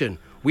suggestion.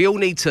 We all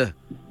need to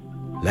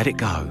let it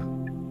go.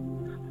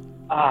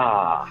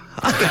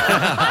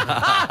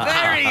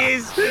 There he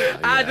is.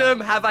 Adam,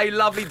 have a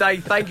lovely day.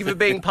 Thank you for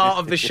being part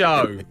of the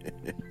show.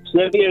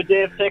 Love you,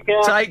 Dave. Take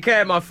care. Take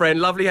care, my friend.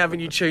 Lovely having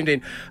you tuned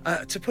in.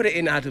 To put it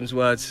in Adam's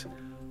words,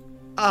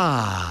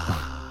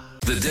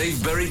 The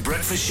Dave Berry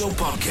Breakfast Show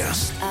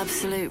Podcast.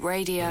 Absolute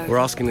Radio. we're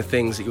asking the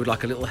things that you would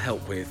like a little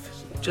help with.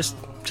 Just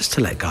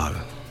to let go.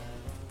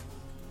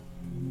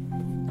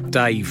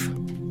 Dave,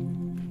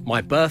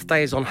 my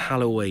birthday is on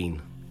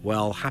Halloween.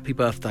 Well, happy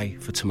birthday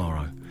for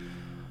tomorrow.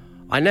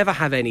 I never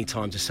have any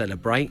time to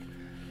celebrate.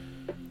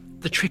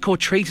 The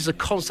trick-or-treaters are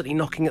constantly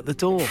knocking at the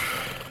door.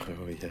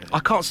 Oh, yeah. I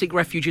can't seek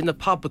refuge in the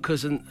pub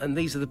because, and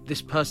these are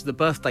the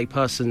birthday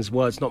person's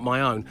words, not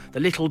my own, the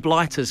little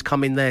blighters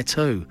come in there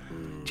too.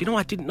 Do you know,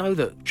 I didn't know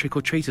that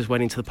trick-or-treaters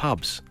went into the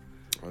pubs.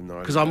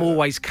 Because I'm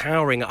always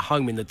cowering at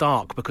home in the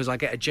dark because I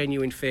get a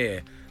genuine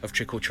fear of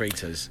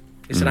trick-or-treaters.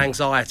 It's an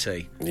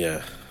anxiety.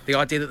 Yeah. The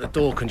idea that the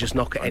door can just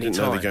knock at I any didn't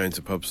know time. they go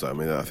into pubs, though. I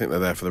mean, I think they're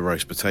there for the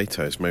roast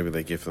potatoes. Maybe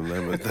they give them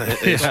them.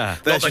 Yeah.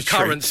 Not the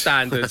current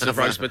standards of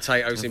roast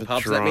potatoes in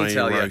pubs, let me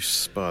tell you. roast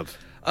spud.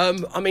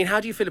 I mean, how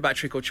do you feel about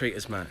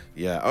trick-or-treaters, Matt?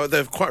 Yeah,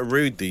 they're quite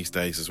rude these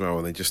days as well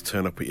when they just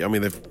turn up at you. I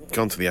mean, they've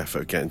gone to the effort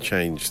of getting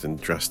changed and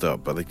dressed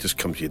up, but they just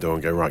come to your door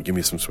and go, right, give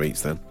me some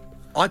sweets then.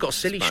 I got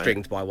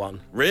silly-stringed by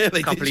one.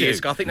 Really? A couple Did of you? years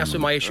ago. I think that's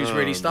when my issues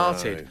really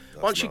started.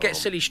 no, Once you that's get not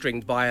on.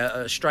 silly-stringed by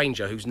a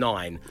stranger who's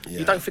 9, you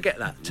Yeah. don't forget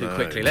that too No.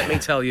 quickly, let me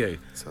tell you.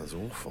 Sounds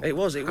awful. It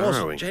was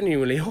Harrowing.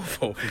 genuinely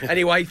awful.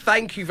 Anyway,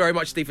 thank you very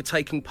much, Steve, for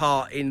taking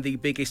part in the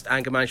biggest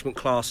anger management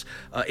class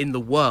in the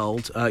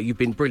world. You've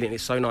been brilliant.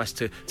 It's so nice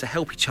to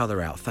help each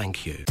other out.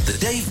 Thank you. The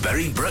Dave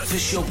Berry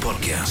Breakfast Show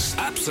Podcast.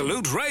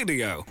 Absolute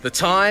Radio. The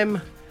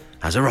time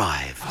has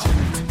arrived.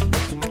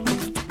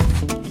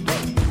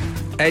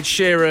 Ed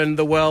Sheeran,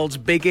 the world's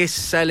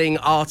biggest selling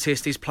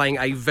artist, is playing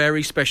a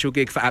very special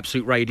gig for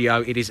Absolute Radio.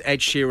 It is Ed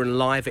Sheeran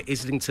live at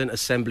Islington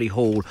Assembly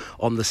Hall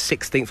on the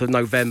 16th of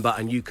November,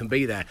 and you can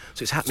be there.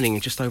 So it's happening in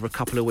just over a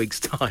couple of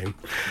weeks' time.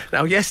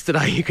 Now,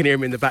 yesterday, you can hear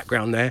him in the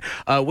background there,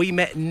 we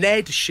met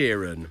Ned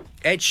Sheeran,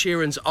 Ed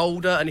Sheeran's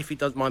older, and if he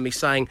doesn't mind me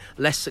saying,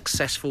 less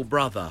successful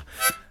brother.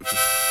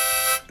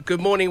 Good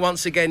morning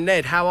once again,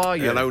 Ned. How are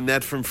you? Hello,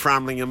 Ned from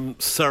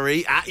Framlingham,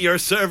 Surrey. At your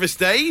service,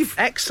 Dave.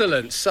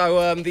 Excellent.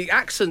 So the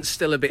accent's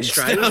still a bit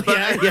strange.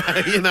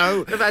 Yeah, you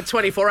know. We've had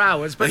 24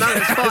 hours, but no,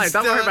 it's fine.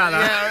 Don't worry about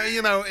that. Yeah,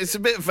 you know, it's a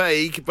bit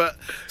vague, but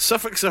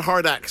Suffolk's a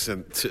hard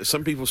accent.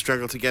 Some people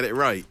struggle to get it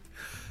right.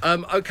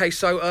 OK,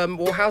 so,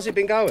 well, how's it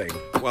been going?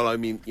 Well, I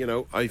mean, you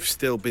know, I've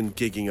still been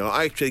gigging.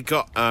 I actually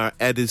got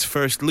Eddie's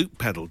first loop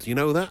pedal. Do you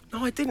know that?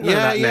 No, I didn't know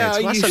that, Ned.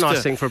 Well, that's a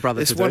nice thing for a brother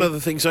to do. It's one of the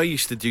things I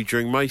used to do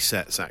during my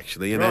sets,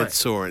 actually, and Ed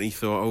saw it and he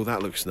thought, oh,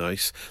 that looks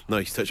nice.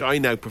 Nice touch. I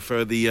now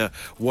prefer the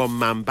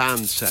one-man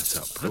band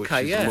setup, which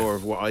is more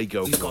of what I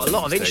go for. You've got a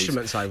lot of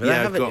instruments over there,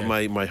 haven't you? I've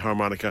got my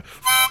harmonica,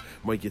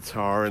 my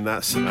guitar, and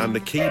and the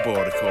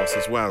keyboard, of course,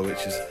 as well,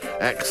 which is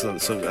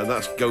excellent. So, and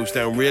that goes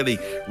down really,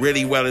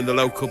 really well in the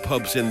local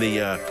pubs in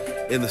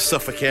the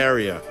Suffolk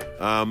area.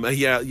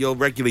 You'll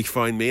regularly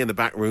find me in the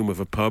back room of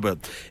a pub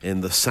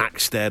in the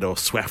Saxted or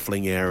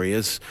Sweffling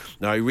areas.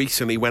 Now, I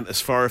recently went as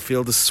far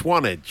afield as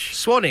Swanage.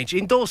 Swanage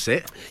in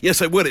Dorset?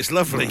 Yes, I would. It's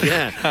lovely,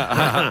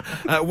 yeah.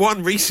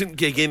 One recent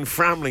gig in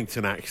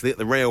Framlington, actually, at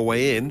the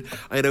Railway Inn.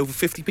 I had over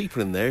 50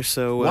 people in there.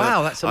 So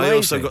wow, that's amazing. I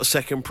also got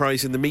second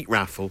prize in the meat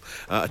raffle,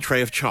 a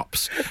tray of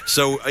chops.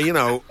 So, you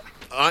know...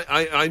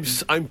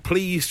 I'm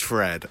pleased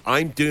for Ed.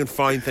 I'm doing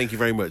fine, thank you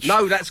very much.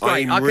 No, that's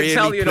great. I'm really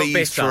tell you're not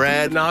pleased bitter. for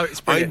Ed. No,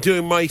 it's brilliant. I'm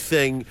doing my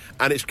thing,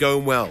 and it's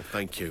going well.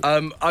 Thank you.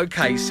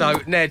 OK,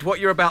 so Ned, what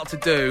you're about to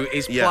do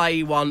is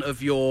play one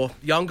of your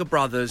younger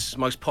brother's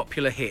most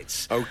popular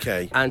hits.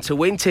 OK. And to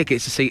win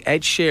tickets to see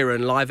Ed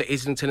Sheeran live at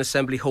Islington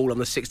Assembly Hall on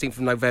the 16th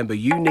of November,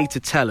 you need to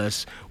tell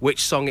us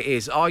which song it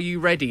is. Are you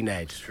ready,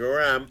 Ned?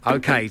 Sure am.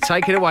 OK,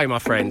 take it away, my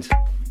friend.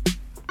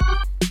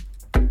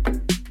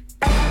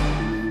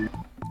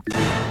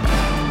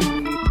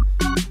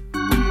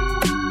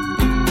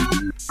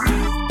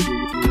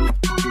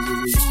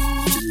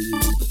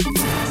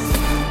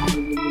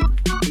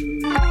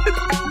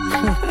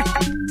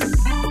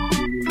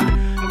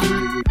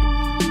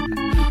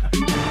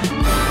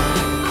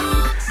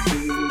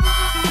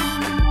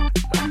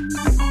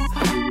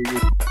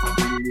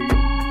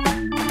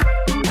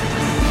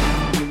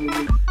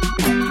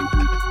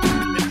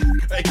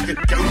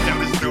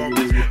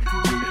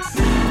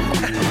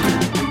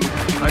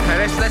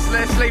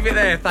 Let's leave it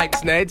there.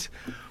 Thanks, Ned.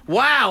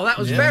 Wow, that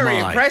was very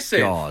impressive.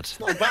 God.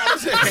 Not bad,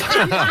 is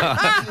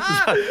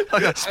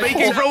it?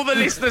 Speaking for all the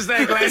listeners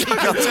there, Glenn.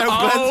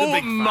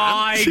 Oh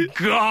my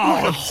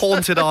God. A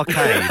haunted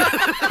arcade.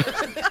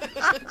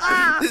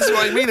 This is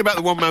what I mean about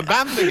the one-man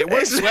band thing. It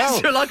works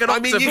well. You're like an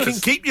octopus. I mean, you can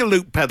keep your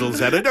loop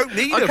pedals, Ed. I don't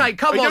need them. OK,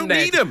 come on, Ned. I don't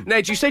need them.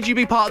 Ned, you said you'd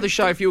be part of the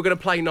show if you were going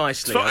to play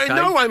nicely, I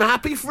know, I'm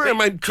happy for him.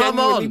 I'm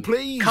genuinely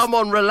pleased. Come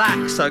on,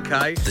 relax,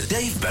 OK? The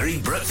Dave Berry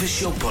Breakfast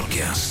Show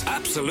Podcast.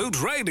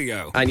 Absolute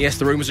Radio. And yes,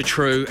 the rumours are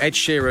true. Ed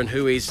Sheeran,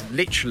 who is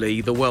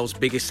literally the world's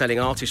biggest selling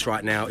artist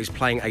right now, is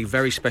playing a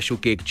very special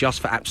gig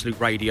just for Absolute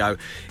Radio.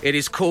 It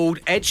is called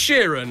Ed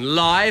Sheeran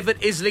live at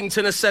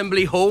Islington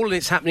Assembly Hall, and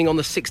it's happening on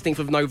the 16th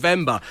of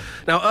November.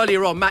 Now,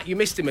 earlier on, Matt, you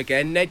missed him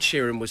again. Ned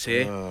Sheeran was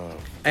here.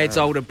 Ed's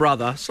older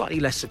brother, slightly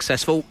less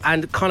successful,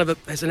 and kind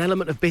of there's an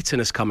element of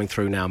bitterness coming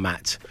through now,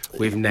 Matt,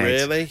 with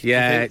Ned. Really?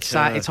 Yeah,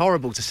 it's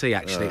horrible to see,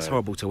 actually. It's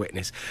horrible to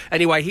witness.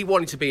 Anyway, he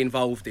wanted to be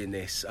involved in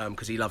this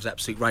because he loves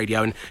Absolute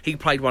Radio, and he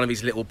played one of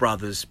his little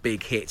brother's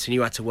big hits, and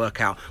you had to work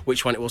out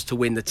which one it was to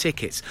win the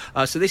tickets.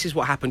 So this is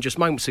what happened just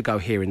moments ago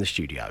here in the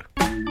studio.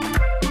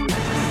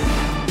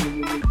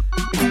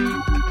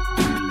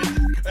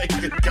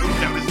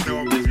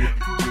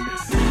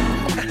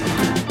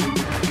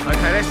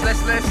 OK,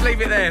 let's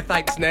leave it there.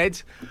 Thanks,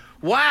 Ned.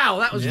 Wow,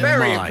 that was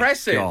very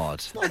impressive.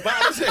 God. Not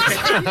bad, is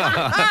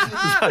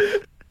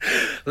it?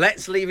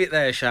 Let's leave it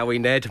there, shall we,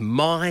 Ned?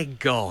 My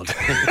God.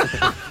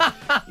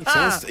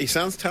 He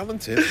sounds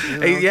talented.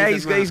 He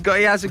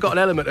hasn't got an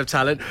element of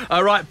talent.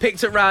 All right,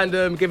 picked at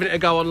random, giving it a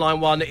go on line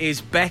one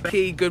is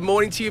Becky. Good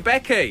morning to you,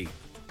 Becky.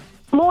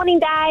 Morning,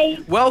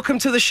 Dave. Welcome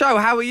to the show.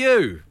 How are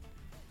you?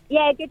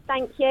 Yeah, good,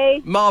 thank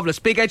you. Marvellous.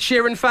 Big Ed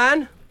Sheeran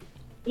fan?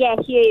 Yeah,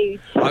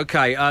 huge.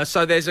 OK,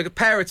 so there's a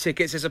pair of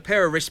tickets, there's a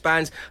pair of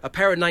wristbands, a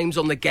pair of names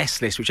on the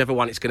guest list, whichever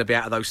one it's going to be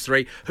out of those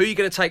three. Who are you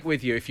going to take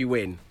with you if you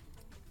win?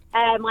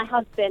 My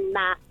husband,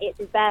 Matt. It's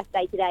his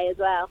birthday today as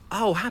well.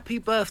 Oh, happy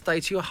birthday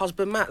to your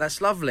husband, Matt.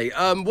 That's lovely.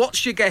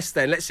 What's your guess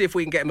then? Let's see if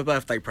we can get him a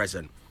birthday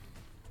present.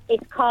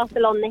 It's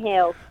Castle on the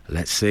Hill.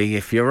 Let's see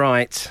if you're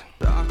right.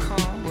 I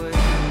can't wait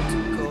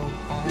to go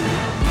home.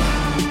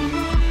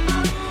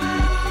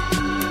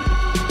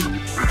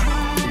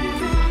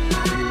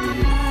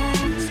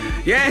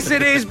 Yes,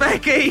 it is,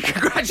 Becky.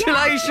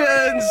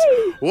 Congratulations.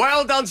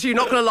 Well done to you.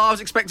 Not going to lie, I was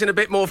expecting a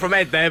bit more from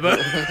Ed there, but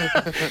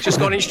just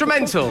gone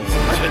instrumental.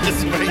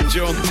 Just a very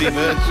jaunty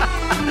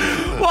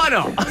version. Why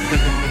not?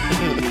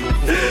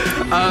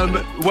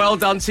 Well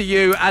done to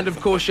you, and of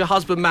course your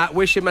husband Matt.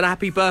 Wish him a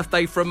happy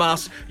birthday from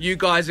us. You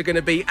guys are going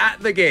to be at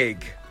the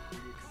gig.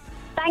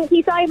 Thank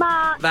you so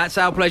much. That's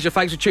our pleasure.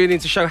 Thanks for tuning in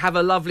to the show. Have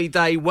a lovely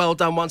day. Well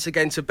done once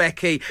again to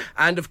Becky.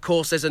 And of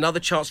course, there's another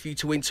chance for you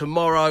to win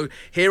tomorrow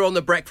here on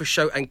The Breakfast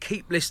Show. And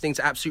keep listening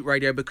to Absolute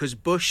Radio, because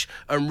Bush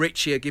and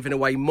Richie are giving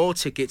away more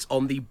tickets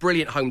on the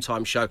brilliant Home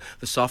Time show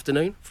this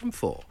afternoon from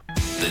 4.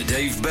 The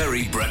Dave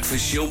Berry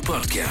Breakfast Show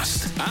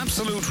Podcast.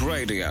 Absolute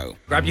Radio.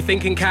 Grab your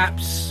thinking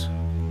caps,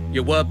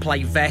 your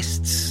wordplay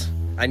vests,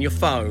 and your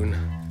phone.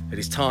 It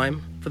is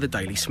time for the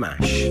Daily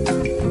Smash.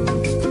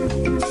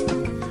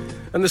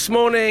 And this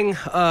morning,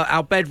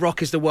 our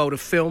bedrock is the world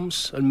of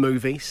films and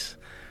movies.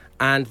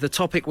 And the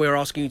topic we're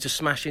asking you to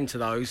smash into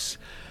those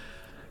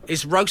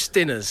is roast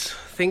dinners,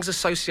 things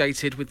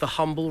associated with the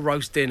humble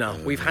roast dinner.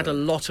 We've had a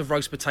lot of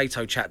roast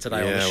potato chat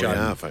today on the show. We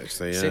have,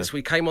 actually, Since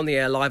we came on the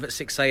air live at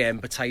 6 a.m,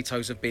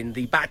 potatoes have been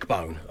the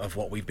backbone of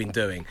what we've been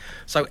doing.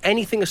 So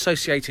anything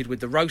associated with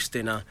the roast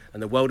dinner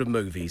and the world of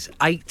movies,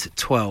 8,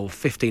 12,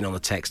 15 on the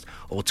text,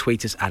 or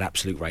tweet us at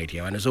Absolute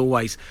Radio. And as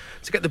always,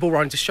 to get the ball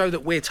rolling, to show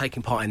that we're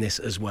taking part in this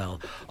as well,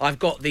 I've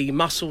got the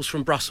mussels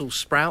from Brussels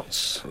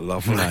sprouts.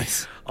 Lovely.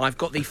 Nice. I've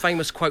got the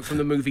famous quote from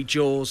the movie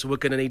Jaws, we're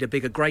going to need a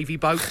bigger gravy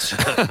boat.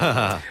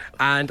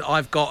 And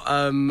I've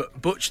got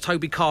Butch,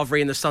 Toby Carvery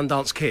and the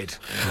Sundance Kid.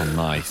 Oh,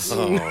 nice.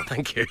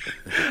 Thank you.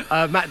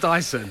 Matt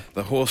Dyson.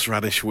 The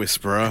Horseradish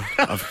Whisperer,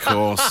 of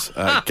course.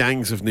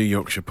 Gangs of New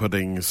Yorkshire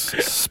Puddings,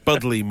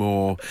 Spudley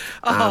Moore,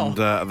 and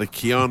the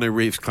Keanu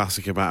Reeves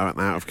classic about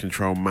an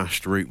out-of-control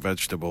mashed root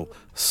vegetable,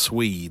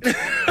 Swede.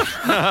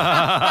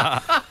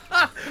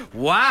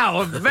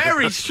 Wow, a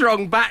very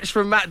strong batch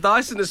from Matt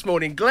Dyson this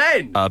morning.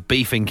 Glenn.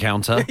 Beef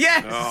encounter.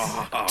 Yes.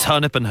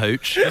 Turnip and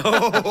hooch.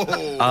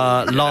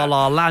 La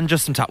La Land,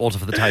 just some tap water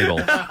for the table.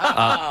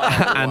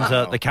 And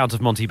the Count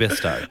of Monte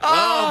Bisto.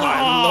 Oh,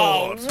 my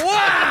Lord.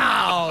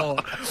 Wow.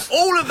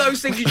 All of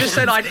those things you just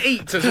said I'd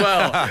eat as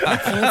well.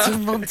 Count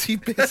of Monte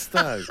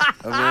Bisto.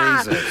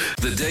 Amazing.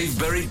 The Dave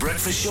Berry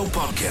Breakfast Show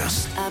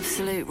Podcast.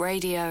 Absolute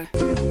Radio.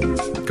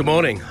 Good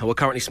morning. We're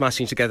currently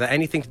smashing together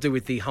anything to do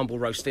with the humble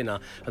roast dinner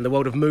and the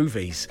world of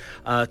movies.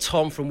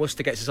 Tom from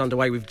Worcester gets us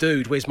underway with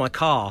Dude, Where's My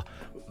Car?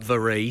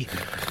 Very.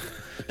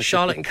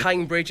 Charlotte in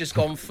Cambridge has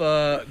gone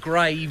for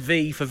Grey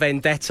V for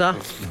Vendetta.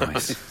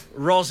 Nice.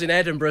 Roz in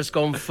Edinburgh's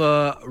gone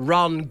for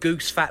Run,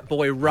 Goose Fat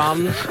Boy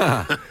Run.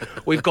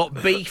 We've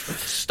got beef,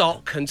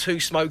 stock and 2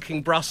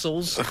 smoking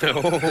Brussels.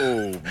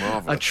 Oh,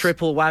 marvellous. A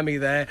triple whammy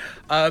there.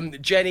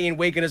 Jenny in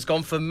Wigan has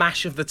gone for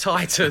Mash of the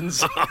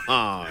Titans.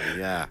 Oh,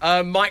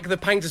 yeah. Mike the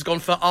Painter's gone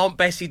for Aunt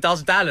Bessie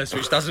Does Dallas,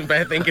 which doesn't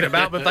bear thinking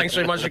about, but thanks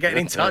very much for getting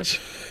in touch.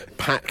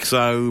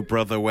 Paxo,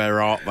 Brother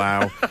Where Art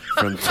Thou,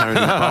 from Tony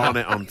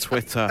Barnett on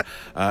Twitter.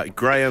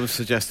 Graham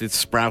suggested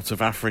Sprout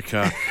of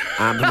Africa,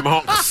 and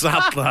Mark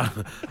Sadler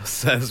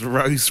says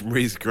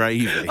Rosemary's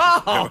Gravy.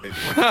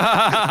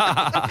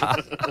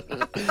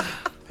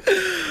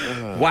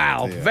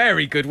 Wow,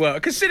 very good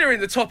work. Considering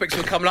the topics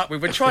we're coming up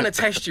with, we're trying to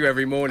test you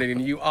every morning,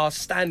 and you are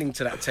standing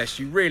to that test.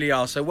 You really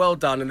are. So well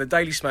done, and the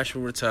Daily Smash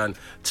will return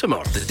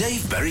tomorrow. The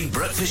Dave Berry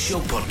Breakfast Show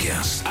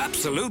Podcast.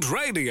 Absolute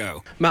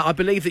Radio. Matt, I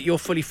believe that you're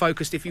fully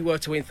focused if you were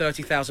to win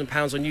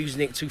 £30,000 on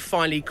using it to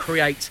finally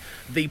create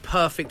the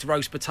perfect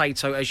roast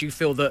potato, as you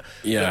feel that...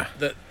 Yeah.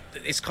 that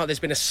it's kind of, there's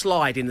been a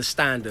slide in the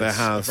standards. There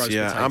has, of roast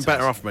yeah. potatoes. I'm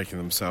better off making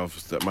them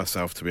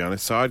myself, to be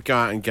honest. So I'd go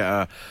out and get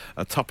a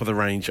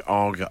top-of-the-range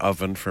Arga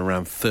oven for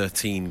around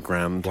 13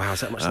 grand. Wow, is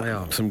that much they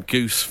are? Some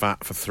goose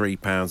fat for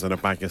 £3 and a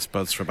bag of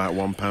spuds for about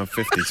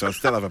 £1.50. So I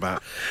still have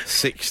about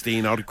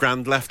 16-odd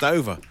grand left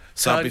over.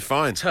 So I'll be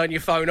fine. Turn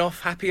your phone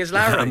off, happy as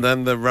Larry. And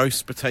then the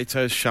roast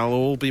potatoes shall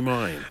all be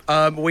mine.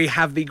 We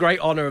have the great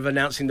honour of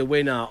announcing the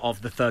winner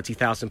of the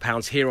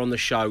 £30,000 here on the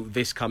show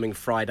this coming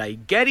Friday.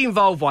 Get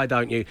involved, why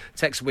don't you?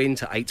 Text WIN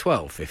to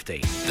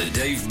 81215. The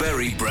Dave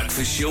Berry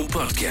Breakfast Show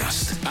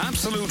Podcast.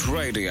 Absolute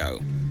Radio.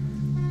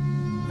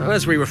 And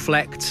as we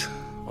reflect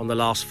on the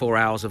last 4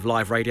 hours of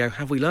live radio,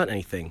 have we learnt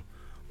anything?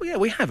 Well, yeah,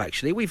 we have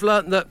actually. We've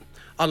learnt that,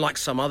 unlike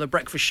some other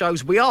breakfast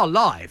shows, we are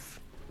live.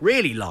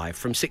 Really live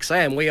from 6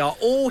 a.m. We are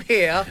all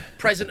here,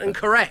 present and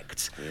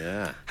correct.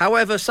 Yeah.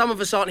 However, some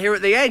of us aren't here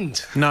at the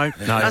end. No.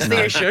 That's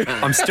the issue.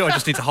 I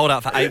just need to hold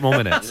out for 8 more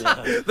minutes.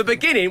 The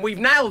beginning, we've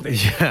nailed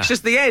it. Yeah. It's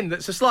just the end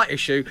that's a slight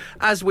issue,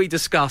 as we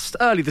discussed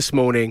early this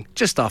morning,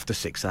 just after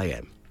 6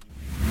 a.m.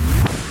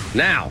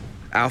 Now,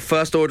 our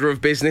first order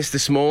of business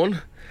this morning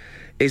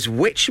is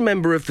which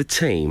member of the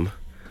team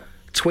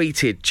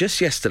tweeted just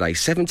yesterday,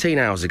 17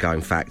 hours ago, in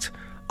fact,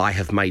 I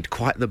have made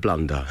quite the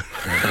blunder.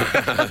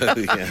 Well,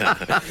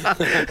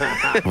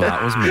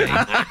 that was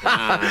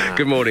me.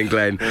 Good morning,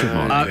 Glenn. Good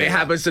morning. It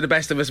happens to the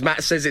best of us.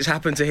 Matt says it's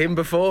happened to him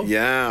before.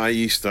 Yeah, I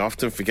used to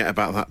often forget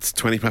about that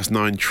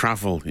 9:20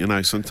 travel. You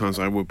know, sometimes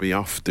I would be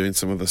off doing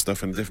some other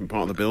stuff in a different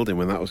part of the building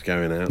when that was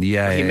going out.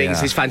 Yeah, He means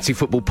his fancy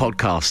football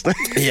podcast.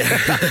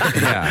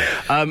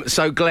 Yeah.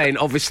 So, Glenn,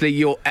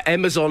 obviously,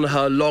 Emma's on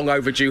her long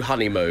overdue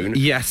honeymoon.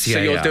 Yes, So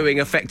you're doing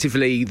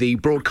effectively the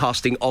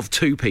broadcasting of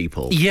 2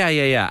 people.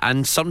 Yeah.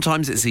 And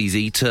sometimes it's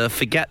easy to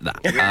forget that.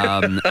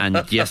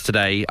 And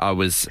yesterday I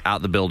was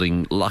out the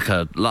building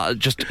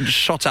just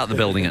shot out the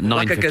building at 9:55.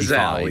 Like a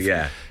gazelle,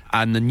 yeah.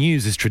 And the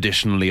news is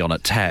traditionally on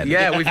at 10.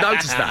 Yeah, we've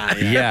noticed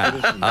that. Yeah,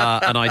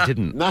 and I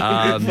didn't.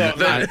 Not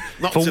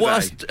For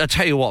worst, I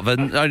tell you what,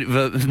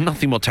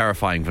 nothing more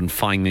terrifying than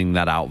finding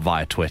that out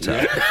via Twitter.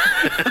 Is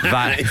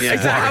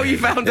that how you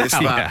found out? It's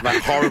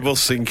that horrible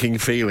sinking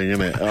feeling,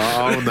 isn't it?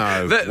 Oh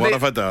no, what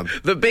have I done?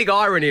 The big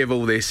irony of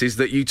all this is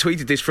that you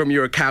tweeted this from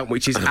your account,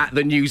 which is at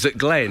the news at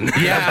Glen.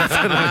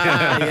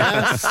 Yeah.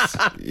 Yes.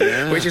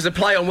 Yeah. Which is a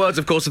play on words,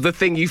 of course, of the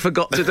thing you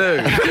forgot to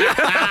do.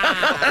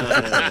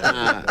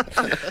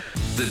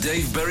 The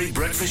Dave Berry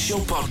Breakfast Show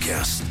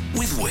podcast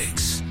with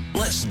Wix.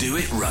 Let's do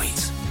it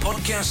right.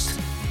 Podcast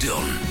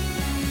done.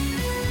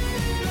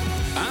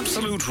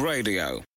 Absolute Radio.